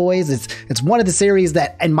Bad Boys. It's one of the series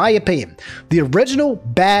that, in my opinion, the original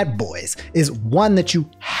Bad Boys is one that you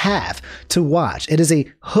have to watch. It is a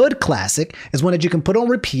hood classic. It's one that you can put on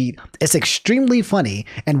repeat. It's extremely funny.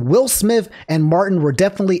 And Will Smith and Martin were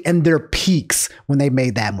definitely in their peaks when they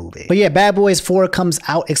made that movie. But yeah, Bad Boys 4 comes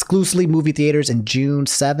out exclusively movie theaters in June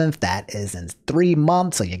 7th. That is in 3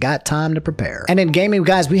 months, so you got time to prepare. And in gaming,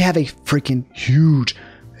 guys, we have a freaking huge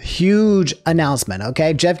announcement.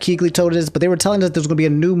 Okay, Jeff Keighley told us, but they were telling us there's going to be a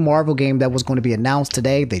new Marvel game that was going to be announced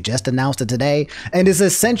today. They just announced it today, and it's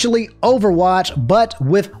essentially Overwatch but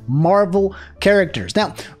with Marvel characters.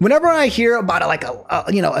 Now, whenever I hear about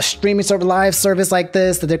a streaming service, live service like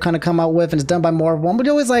this that they're kind of come out with, and it's done by Marvel, I'm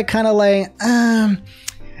always like kind of like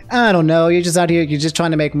I don't know, you're just out here, you're just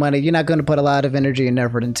trying to make money. You're not going to put a lot of energy and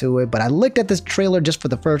effort into it. But I looked at this trailer just for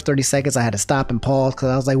the first 30 seconds. I had to stop and pause because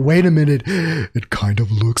I was like, wait a minute, it kind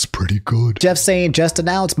of looks pretty good. Jeff saying, just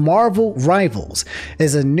announced Marvel Rivals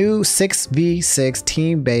is a new 6v6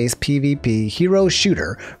 team-based PvP hero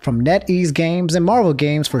shooter from NetEase Games and Marvel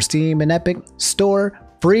Games for Steam and Epic Store.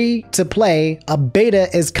 Free to play. A beta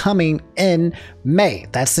is coming in May.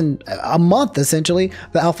 That's in a month, essentially.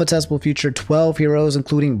 The alpha test will feature 12 heroes,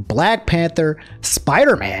 including Black Panther,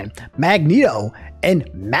 Spider-Man, Magneto, and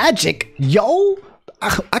Magic. Yo,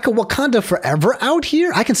 I could Wakanda forever out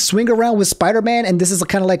here. I can swing around with Spider-Man, and this is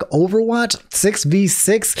kind of like Overwatch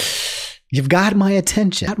 6v6. You've got my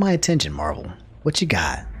attention. Got my attention, Marvel. What you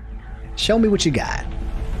got? Show me what you got.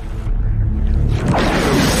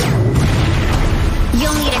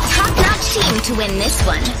 You'll need a top-notch team to win this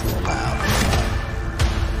one. Wow.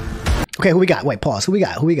 Okay, who we got? Wait, pause. Who we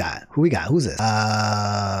got? Who's this?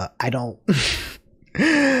 I don't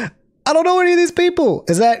know any of these people.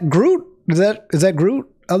 Is that Groot? Is that Groot?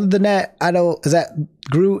 Other than that, is that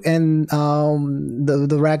Groot and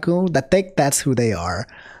the raccoon? I think that's who they are.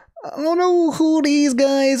 I don't know who these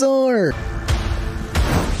guys are.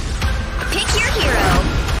 Pick your hero.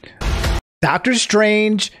 Doctor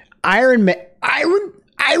Strange, Iron Man.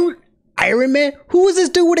 Iron Man? Who is this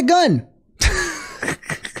dude with a gun?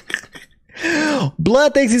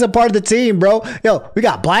 Blood thinks he's a part of the team, bro. Yo, we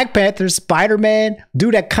got Black Panther, Spider-Man,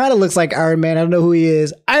 dude that kind of looks like Iron Man. I don't know who he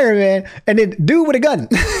is. Iron Man, and then dude with a gun.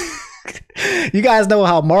 You guys know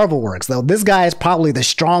how Marvel works, though. This guy is probably the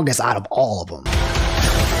strongest out of all of them.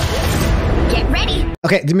 Get ready.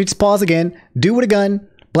 Okay, let me just pause again. Dude with a gun,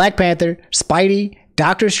 Black Panther, Spidey,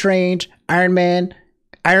 Doctor Strange, Iron Man,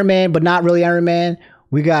 but not really Iron Man.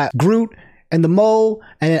 We got Groot and the mole,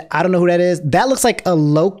 and I don't know who that is. That looks like a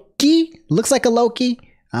Loki.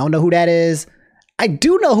 I don't know who that is. I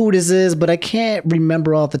do know who this is, but I can't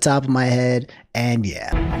remember off the top of my head. And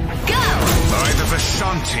yeah. Go! By the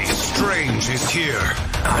Vishanti, Strange is here.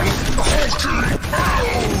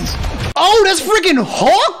 Oh, that's freaking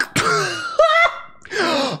Hawk!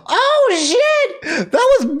 Oh shit!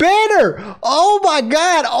 That was Banner! Oh my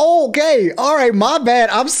god! Okay, alright, my bad.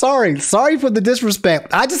 I'm sorry. Sorry for the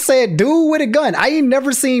disrespect. I just said dude with a gun. I ain't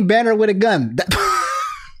never seen Banner with a gun.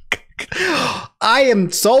 I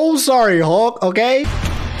am so sorry, Hawk, okay?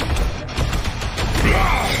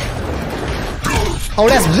 Oh,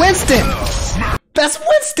 that's Winston! That's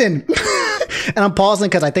Winston! And I'm pausing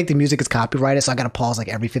because I think the music is copyrighted, so I gotta pause like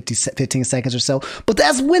every 15 seconds or so. But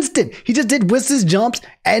that's Winston! He just did Winston's jumps,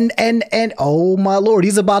 and oh my lord,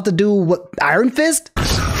 he's about to do what? Iron Fist?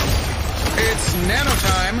 It's nano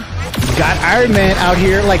time. Got Iron Man out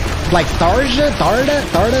here like Tharda,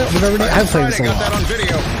 whatever it is. I haven't played this in a got that while. on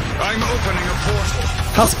video. I'm opening a portal.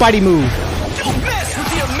 How's Spidey move? Don't mess with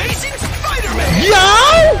the amazing Spider-Man! Yo!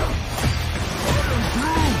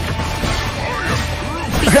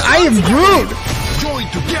 I am Groot! Join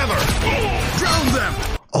together! Drown them!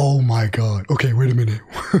 Oh my god. Okay, wait a minute.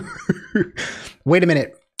 Wait a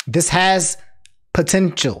minute. This has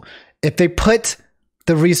potential. If they put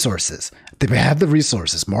the resources, they have the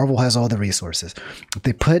resources. Marvel has all the resources. If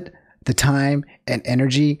they put the time and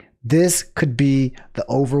energy, this could be the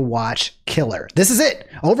Overwatch killer. This is it.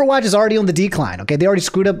 Overwatch is already on the decline. Okay, they already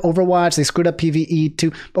screwed up Overwatch. They screwed up PvE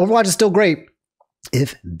too. Overwatch is still great.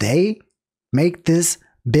 If they make this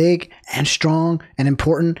big and strong and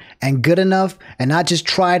important and good enough, and not just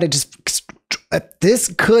try to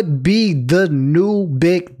this could be the new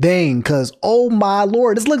big thing. Cause oh my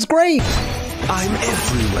lord, this looks great. I'm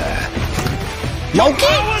everywhere. Loki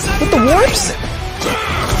with the warps.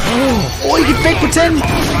 Oh, you can fake pretend.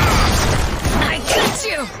 I got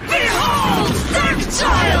you! Behold, Dark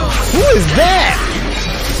Child! Who is that?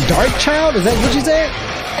 Dark Child? Is that what you said?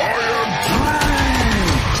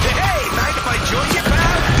 Hey, mind if I join you,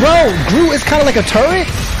 pal? Bro, Groot is kind of like a turret.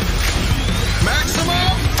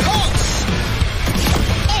 Maximum pulse! It's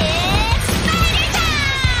party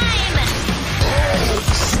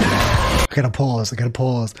time! I gotta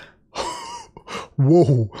pause.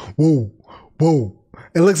 Whoa.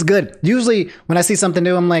 It looks good. Usually when I see something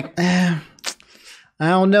new, I'm like, I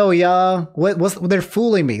don't know, y'all. They're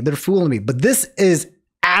fooling me. But this is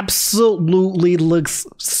absolutely looks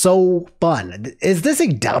so fun. Is this a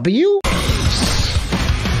W? By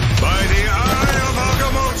the eye of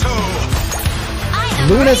Agamotto!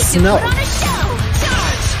 Luna Snow.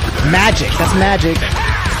 Magic. That's magic.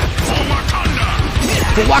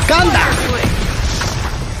 For Wakanda.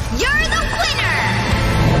 You're the winner!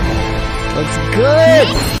 Looks good.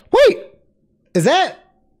 Wait, is that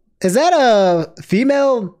a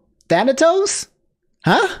female Thanatos?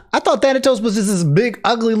 Huh? I thought Thanatos was just this big,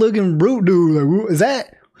 ugly looking brute dude. Like, is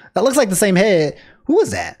that looks like the same head? Who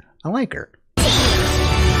is that? I like her.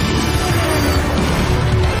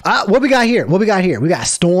 What we got here? We got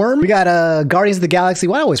Storm. We got Guardians of the Galaxy.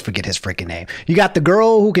 Well, I always forget his freaking name. You got the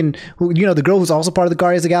girl the girl who's also part of the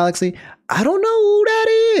Guardians of the Galaxy. I don't know who that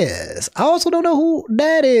is. I also don't know who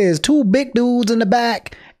that is. Two big dudes in the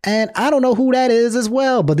back, and I don't know who that is as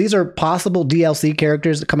well. But these are possible DLC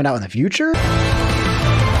characters coming out in the future.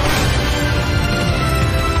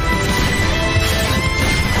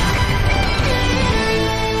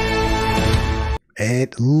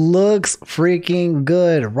 It looks freaking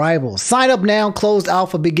good. Rivals. Sign up now. Closed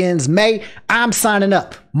alpha begins May. I'm signing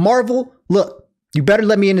up. Marvel, look. You better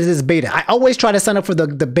let me into this beta. I always try to sign up for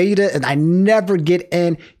the beta and I never get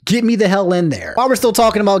in. Get me the hell in there. While we're still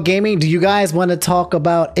talking about gaming, do you guys want to talk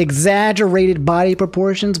about exaggerated body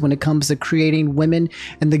proportions when it comes to creating women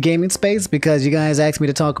in the gaming space? Because you guys asked me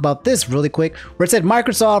to talk about this really quick, where it said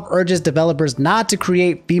Microsoft urges developers not to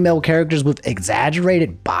create female characters with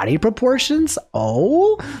exaggerated body proportions.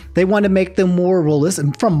 Oh, they want to make them more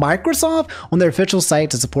realistic. From Microsoft, on their official site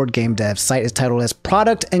to support game devs, site is titled as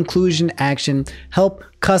Product Inclusion Action. Help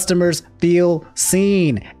customers feel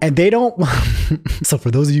seen. And they don't. So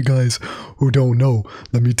for those of you guys who don't know,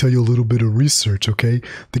 let me tell you a little bit of research, okay?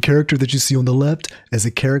 The character that you see on the left is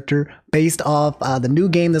a character based off the new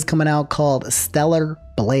game that's coming out called Stellar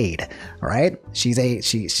Blade. All right, she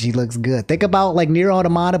looks good. Think about like Nier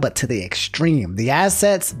Automata, but to the extreme. The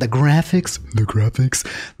assets, the graphics,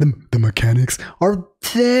 the mechanics are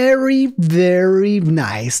very, very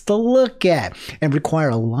nice to look at and require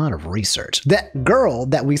a lot of research. That girl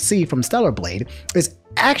that we see from Stellar Blade is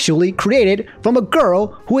actually created from a girl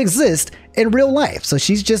who exists in real life. So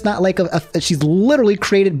she's just not like she's literally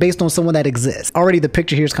created based on someone that exists. Already the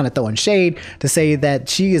picture here is kind of throwing shade to say that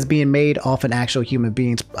she is being made off an actual human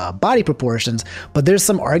being's body proportions. But there's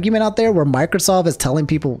some argument out there where Microsoft is telling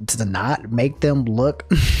people to not make them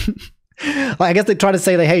look like, I guess they try to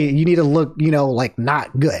say like, hey, you need to look, like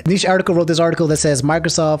not good. Niche Article wrote this article that says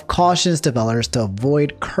Microsoft cautions developers to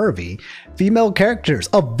avoid curvy female characters.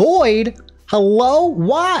 Avoid? Hello?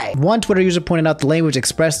 Why? One Twitter user pointed out the language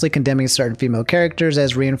expressly condemning certain female characters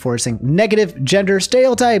as reinforcing negative gender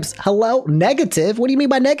stereotypes. Hello? Negative? What do you mean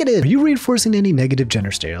by negative? Are you reinforcing any negative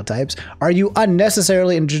gender stereotypes? Are you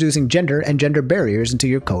unnecessarily introducing gender and gender barriers into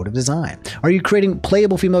your code of design? Are you creating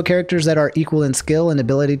playable female characters that are equal in skill and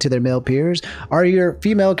ability to their male peers? Are your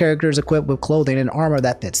female characters equipped with clothing and armor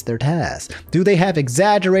that fits their tasks? Do they have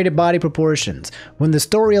exaggerated body proportions? When the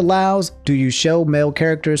story allows, do you show male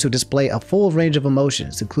characters who display a full full range of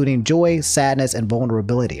emotions, including joy, sadness, and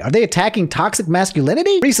vulnerability. Are they attacking toxic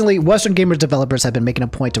masculinity? Recently, Western gamers developers have been making a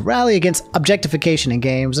point to rally against objectification in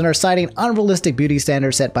games and are citing unrealistic beauty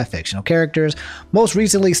standards set by fictional characters. Most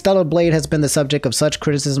recently, Stellar Blade has been the subject of such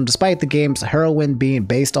criticism despite the game's heroine being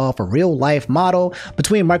based off a real-life model.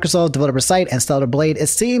 Between Microsoft's developer site and Stellar Blade, it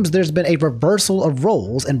seems there's been a reversal of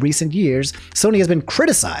roles in recent years. Sony has been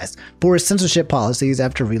criticized for its censorship policies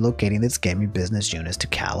after relocating its gaming business units to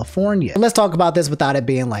California. Let's talk about this without it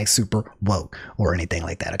being like super woke or anything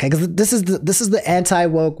like that, okay? Because this is the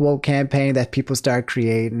anti-woke campaign that people start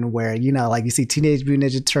creating, where, you know, like you see Teenage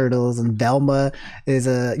Mutant Ninja Turtles and Velma is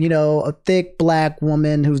a, you know, a thick black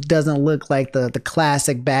woman who doesn't look like the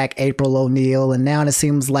classic back April O'Neil, and now it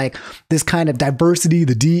seems like this kind of diversity,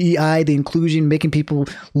 the DEI, the inclusion, making people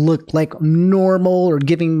look like normal or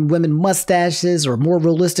giving women mustaches or more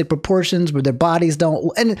realistic proportions where their bodies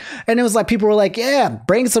don't, and it was like people were like, yeah,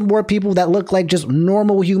 bring some more people that look like just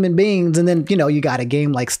normal human beings. And then, you know, you got a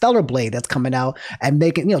game like Stellar Blade that's coming out and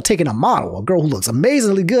making, you know, taking a model, a girl who looks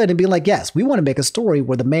amazingly good, and being like, yes, we want to make a story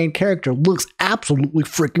where the main character looks absolutely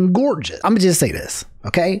freaking gorgeous. I'm gonna just say this,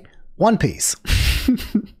 okay? One Piece.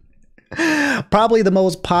 Probably the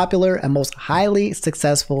most popular and most highly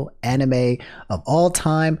successful anime of all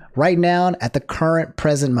time right now at the current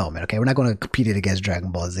present moment. Okay, we're not going to compete it against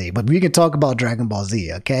Dragon Ball Z, but we can talk about Dragon Ball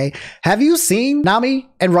Z. Okay, have you seen Nami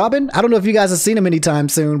and Robin? I don't know if you guys have seen them anytime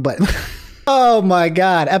soon, but oh my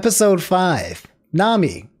god, episode 5,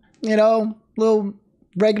 Nami, you know, little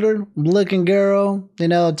regular looking girl, you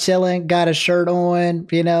know, chilling, got a shirt on,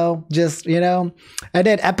 you know, just, you know. And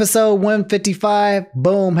then episode 155,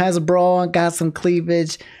 boom, has a bra on, got some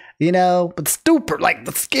cleavage, you know, but stupid, like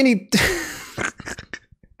the skinny.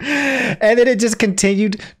 And then it just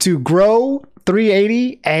continued to grow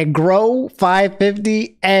 380 and grow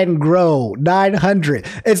 550 and grow 900.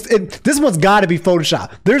 This one's got to be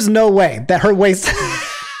Photoshop. There's no way that her waist.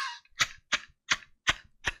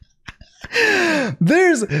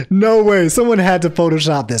 There's no way someone had to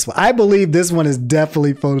Photoshop this one. I believe this one is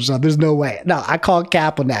definitely Photoshop. There's no way. No, I call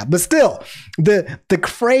cap on that. But still, the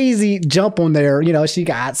crazy jump on there, you know, she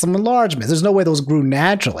got some enlargements. There's no way those grew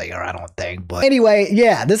naturally, or I don't think. But anyway,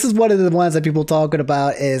 yeah, this is one of the ones that people talking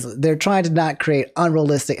about is they're trying to not create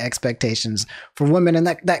unrealistic expectations for women. And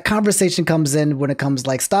that conversation comes in when it comes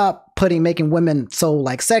like, stop making women so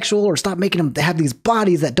like sexual, or stop making them have these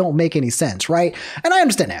bodies that don't make any sense, right? And I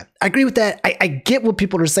understand that. I agree with that. I get what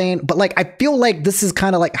people are saying, but like I feel like this is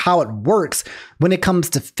kind of like how it works when it comes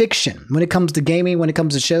to fiction, when it comes to gaming, when it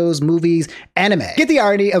comes to shows, movies, anime. Get the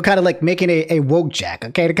irony of kind of like making a woke jack,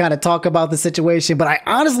 okay, to kind of talk about the situation, but I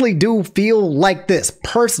honestly do feel like this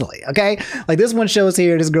personally, okay? Like this one shows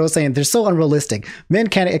here, this girl saying they're so unrealistic. Men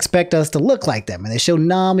can't expect us to look like them, and they show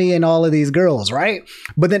Nami and all of these girls, right?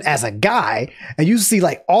 But then as a guy, and you see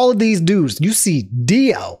like all of these dudes, you see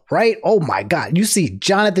Dio, right? Oh my God. You see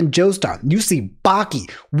Jonathan Joestar, you see Baki.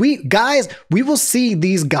 We will see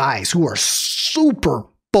these guys who are super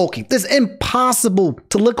bulky. It's impossible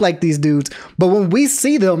to look like these dudes. But when we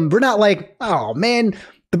see them, we're not like, oh man,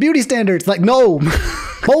 the beauty standards. Like, no.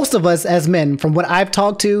 Most of us as men, from what I've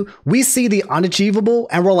talked to, we see the unachievable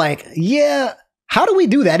and we're like, yeah, how do we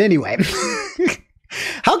do that anyway?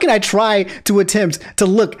 How can I try to attempt to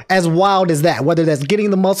look as wild as that? Whether that's getting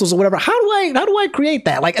the muscles or whatever. How do I create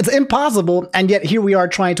that? Like, it's impossible. And yet here we are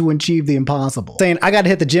trying to achieve the impossible. Saying I got to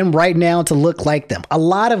hit the gym right now to look like them. A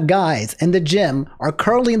lot of guys in the gym are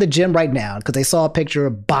currently in the gym right now because they saw a picture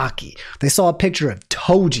of Baki. They saw a picture of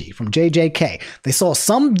Toji from JJK. They saw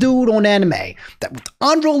some dude on anime that with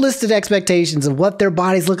unrealistic expectations of what their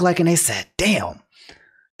bodies look like. And they said, damn,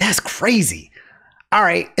 that's crazy. All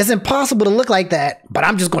right, it's impossible to look like that, but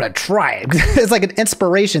I'm just going to try it. It's like an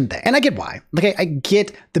inspiration thing. And I get why. Okay, I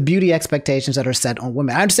get the beauty expectations that are set on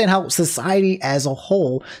women. I understand how society as a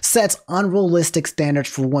whole sets unrealistic standards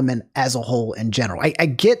for women as a whole in general. I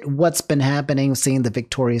get what's been happening, seeing the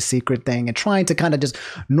Victoria's Secret thing and trying to kind of just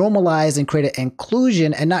normalize and create an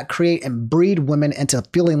inclusion and not create and breed women into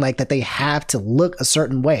feeling like that they have to look a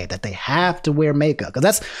certain way, that they have to wear makeup.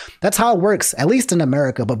 Because that's how it works, at least in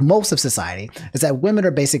America, but most of society, is that women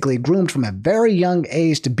are basically groomed from a very young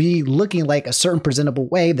age to be looking like a certain presentable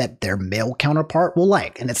way that their male counterpart will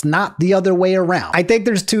like. And it's not the other way around. I think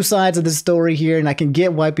there's two sides of the story here, and I can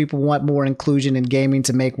get why people want more inclusion in gaming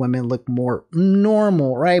to make women look more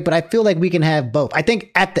normal, right? But I feel like we can have both. I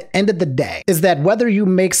think at the end of the day is that whether you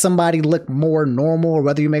make somebody look more normal or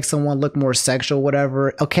whether you make someone look more sexual,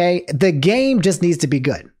 whatever, okay, the game just needs to be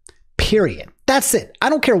good. Period. That's it. I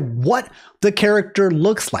don't care what the character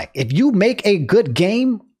looks like. If you make a good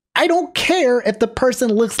game, I don't care if the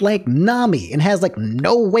person looks like Nami and has like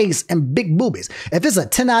no waist and big boobies. If it's a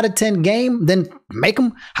 10 out of 10 game, then make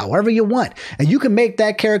them however you want. And you can make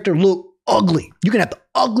that character look ugly. You can have the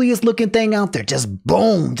ugliest looking thing out there. Just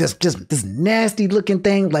boom. Just this nasty looking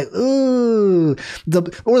thing. Like, ooh.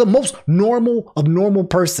 Or the most normal of normal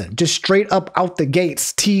person. Just straight up out the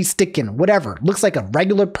gates. Tea sticking. Whatever. Looks like a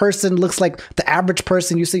regular person. Looks like the average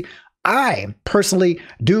person you see. I personally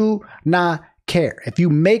do not care. If you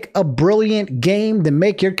make a brilliant game, then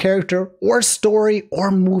make your character or story or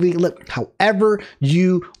movie look however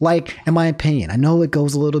you like, in my opinion. I know it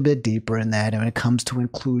goes a little bit deeper in that, and when it comes to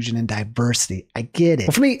inclusion and diversity, I get it.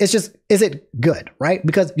 But for me, it's just, is it good, right?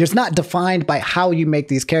 Because it's not defined by how you make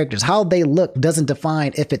these characters. How they look doesn't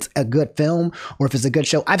define if it's a good film or if it's a good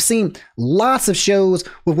show. I've seen lots of shows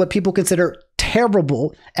with what people consider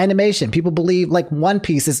terrible animation. People believe like One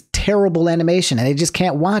Piece is terrible animation and they just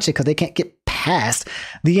can't watch it because they can't get past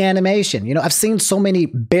the animation. You know, I've seen so many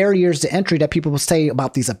barriers to entry that people will say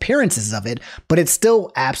about these appearances of it, but it's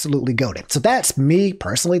still absolutely goated. So that's me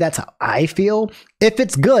personally. That's how I feel. If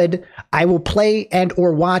it's good, I will play and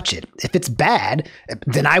or watch it. If it's bad,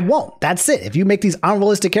 then I won't. That's it. If you make these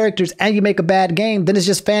unrealistic characters and you make a bad game, then it's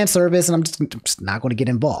just fan service and I'm just not going to get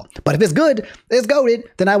involved. But if it's good, it's goated,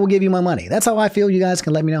 then I will give you my money. That's how I feel. You guys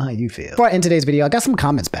can let me know how you feel. Before I end today's video, I got some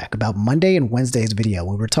comments back about Monday and Wednesday's video.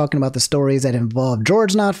 We were talking about the stories that involved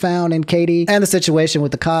George Not Found and Katie and the situation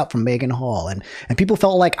with the cop from Meaghan Hall. And people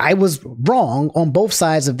felt like I was wrong on both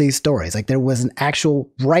sides of these stories. Like there was an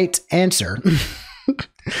actual right answer.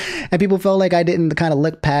 And people felt like I didn't kind of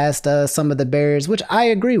look past some of the barriers, which I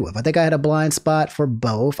agree with. I think I had a blind spot for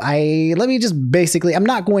both. I'm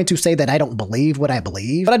not going to say that I don't believe what I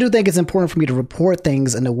believe, but I do think it's important for me to report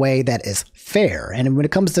things in a way that is fair. And when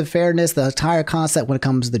it comes to fairness, the entire concept when it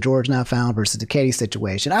comes to the George Not Found versus the Katie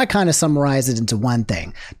situation, I kind of summarize it into one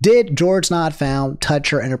thing. Did George Not Found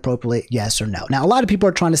touch her inappropriately? Yes or no? Now, a lot of people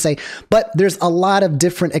are trying to say, but there's a lot of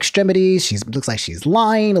different extremities. It looks like she's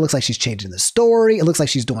lying. It looks like she's changing the story. It looks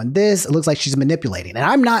like she's doing this. It looks like she's manipulating. And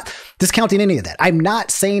I'm not discounting any of that. I'm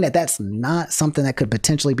not saying that that's not something that could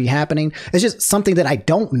potentially be happening. It's just something that I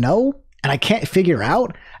don't know and I can't figure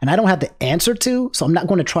out and I don't have the answer to, so I'm not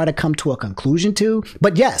going to try to come to a conclusion to.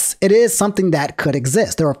 But yes, it is something that could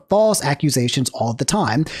exist. There are false accusations all the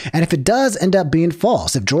time. And if it does end up being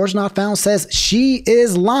false, if George Not Found says she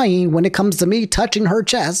is lying when it comes to me touching her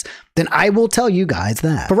chest, then I will tell you guys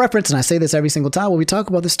that. For reference, and I say this every single time when we talk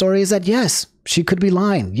about the story, is that yes, she could be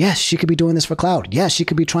lying. Yes, she could be doing this for clout. Yes, she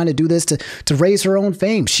could be trying to do this to raise her own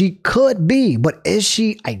fame. She could be, but is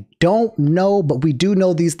she? I don't know, but we do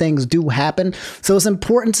know these things do happen. So it's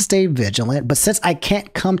important to stay vigilant. But since I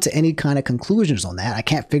can't come to any kind of conclusions on that, I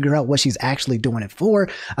can't figure out what she's actually doing it for.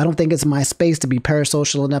 I don't think it's my space to be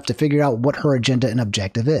parasocial enough to figure out what her agenda and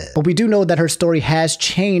objective is. But we do know that her story has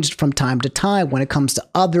changed from time to time when it comes to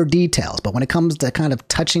other details. But when it comes to kind of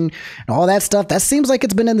touching and all that stuff, that seems like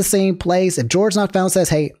it's been in the same place. If George Not Found says,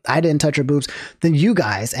 hey, I didn't touch her boobs, then you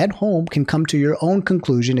guys at home can come to your own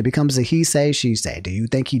conclusion. It becomes a he say, she say. Do you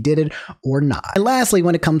think he did it or not? And lastly,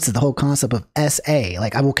 when it comes to the whole concept of SA,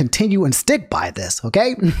 like I will continue and stick by this,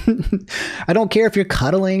 okay? I don't care if you're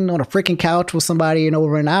cuddling on a freaking couch with somebody in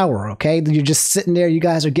over an hour, okay? Then you're just sitting there, you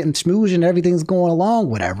guys are getting smooch and everything's going along,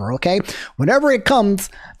 whatever, okay? Whenever it comes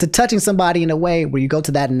to touching somebody in a way where you go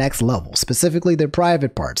to that next level, specifically their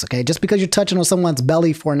private parts, okay? Just because you're touching on someone's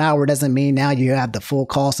belly for an hour doesn't mean now you have the full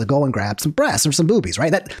cost to go and grab some breasts or some boobies,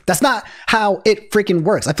 right? That's not how it freaking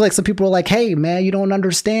works. I feel like some people are like, hey, man, you don't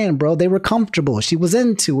understand, bro. They were comfortable. She was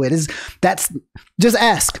into it. Just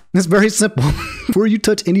ask. It's very simple. Before you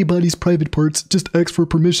touch anybody's private parts, just ask for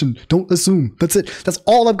permission. Don't assume. That's it. That's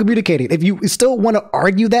all I'm communicating. If you still want to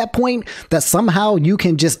argue that point, that somehow you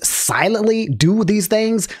can just silently do these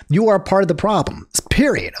things, you are part of the problem.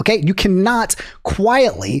 Period. Okay? You cannot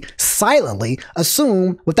quietly, silently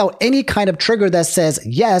assume without any kind of trigger that says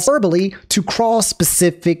yes verbally to cross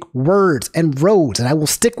specific words and roads. And I will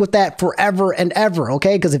stick with that forever and ever.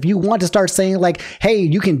 Okay? Because if you want to start saying like, hey,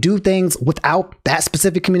 you can do things without that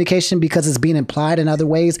specific communication because it's being implied in other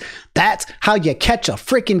ways, that's how you catch a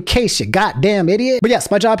freaking case, you goddamn idiot. But yes,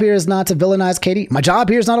 my job here is not to villainize Katie. My job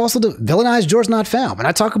here is not also to villainize George Not Found. When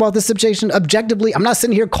I talk about this situation objectively, I'm not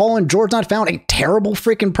sitting here calling George Not Found a terrible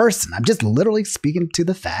freaking person. I'm just literally speaking to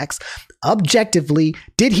the facts. Objectively,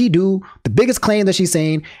 did he do the biggest claim that she's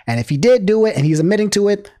saying? And if he did do it and he's admitting to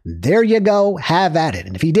it, there you go, have at it.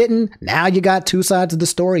 And if he didn't, now you got two sides of the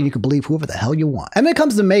story and you can believe whoever the hell you want. And when it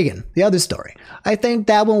comes to Meaghan, the other story, I think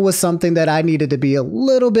that one was something that I needed to be a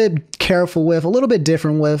little bit careful with, a little bit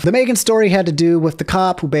different with. The Meaghan story had to do with the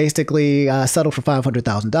cop who basically settled for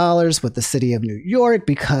 $500,000 with the city of New York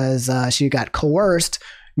because she got coerced,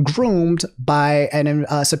 groomed by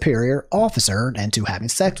a superior officer into having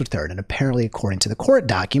sex with her. And apparently, according to the court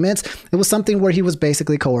documents, it was something where he was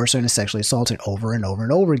basically coerced and sexually assaulted over and over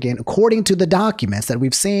and over again. According to the documents that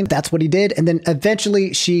we've seen, that's what he did. And then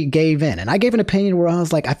eventually she gave in. And I gave an opinion where I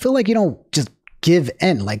was like, I feel like you don't just give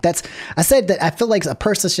in. Like I said that I feel like a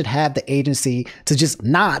person should have the agency to just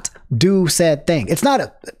not do said thing. It's not an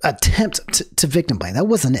attempt to victim blame. That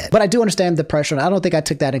wasn't it. But I do understand the pressure, and I don't think I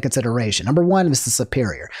took that in consideration. Number one, Mr.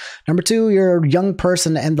 Superior. Number two, you're a young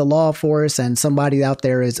person in the law force, and somebody out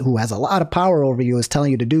there who has a lot of power over you is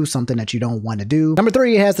telling you to do something that you don't want to do. Number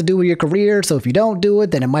three, it has to do with your career. So if you don't do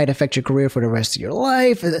it, then it might affect your career for the rest of your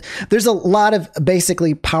life. There's a lot of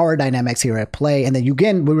basically power dynamics here at play. And then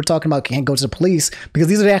again, we were talking about can't go to the police because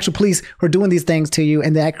these are the actual police who are doing these things to you.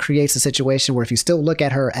 And that creates a situation where if you still look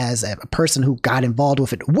at her as a person who got involved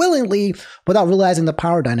with it willingly without realizing the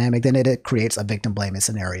power dynamic, then it creates a victim blaming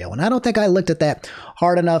scenario. And I don't think I looked at that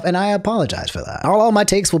hard enough, and I apologize for that. All my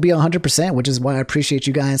takes will be 100%, which is why I appreciate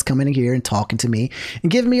you guys coming in here and talking to me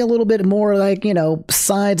and giving me a little bit more, like, you know,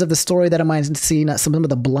 sides of the story that I might see, some of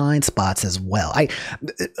the blind spots as well.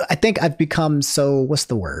 I think I've become so, what's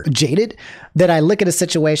the word, jaded, that I look at a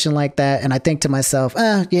situation like that and I think to myself,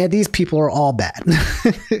 yeah, these people are all bad.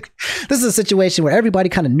 This is a situation where everybody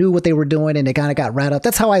kind of knew what they were doing and they kind of got right up.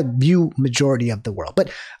 That's how I view majority of the world.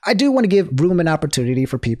 But I do want to give room and opportunity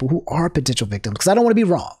for people who are potential victims, because I don't want to be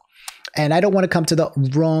wrong. And I don't want to come to the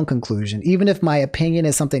wrong conclusion. Even if my opinion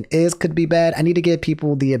is something could be bad, I need to give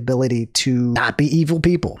people the ability to not be evil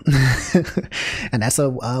people. And that's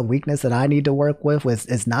a weakness that I need to work with,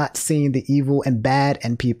 is not seeing the evil and bad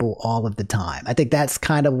in people all of the time. I think that's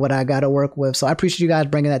kind of what I got to work with. So I appreciate you guys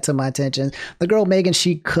bringing that to my attention. The girl Meaghan,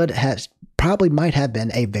 she probably might have been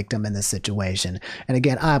a victim in this situation. And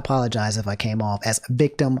again, I apologize if I came off as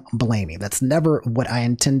victim blaming. That's never what I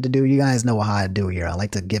intend to do. You guys know how I do here. I like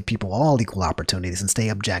to give people all equal opportunities and stay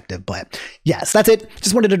objective. But yes, that's it.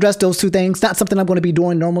 Just wanted to address those two things. Not something I'm going to be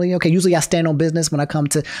doing normally. Okay, usually I stand on business when I come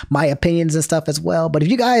to my opinions and stuff as well. But if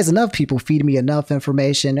you guys, enough people feed me enough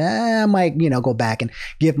information, I might, go back and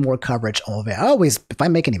give more coverage of it. I always, if I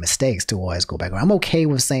make any mistakes, to always go back. I'm okay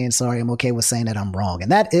with saying sorry. I'm okay with saying that I'm wrong.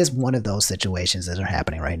 And that is one of those situations that are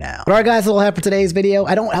happening right now. But all right, guys, that'll have for today's video.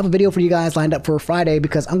 I don't have a video for you guys lined up for Friday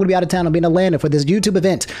because I'm going to be out of town. I'll be in Atlanta for this YouTube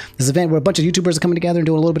event. This event where a bunch of YouTubers are coming together and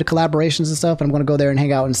doing a little bit of collaborations and stuff. And I'm going to go there and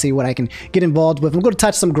hang out and see what I can get involved with. I'm going to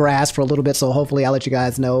touch some grass for a little bit, so hopefully I'll let you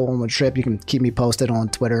guys know on the trip. You can keep me posted on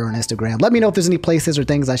Twitter or on Instagram. Let me know if there's any places or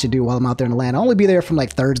things I should do while I'm out there in Atlanta. I'll only be there from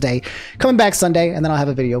like Thursday, coming back Sunday, and then I'll have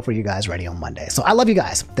a video for you guys ready on Monday. So I love you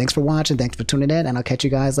guys. Thanks for watching. Thanks for tuning in, and I'll catch you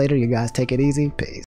guys later. You guys take it easy. Peace.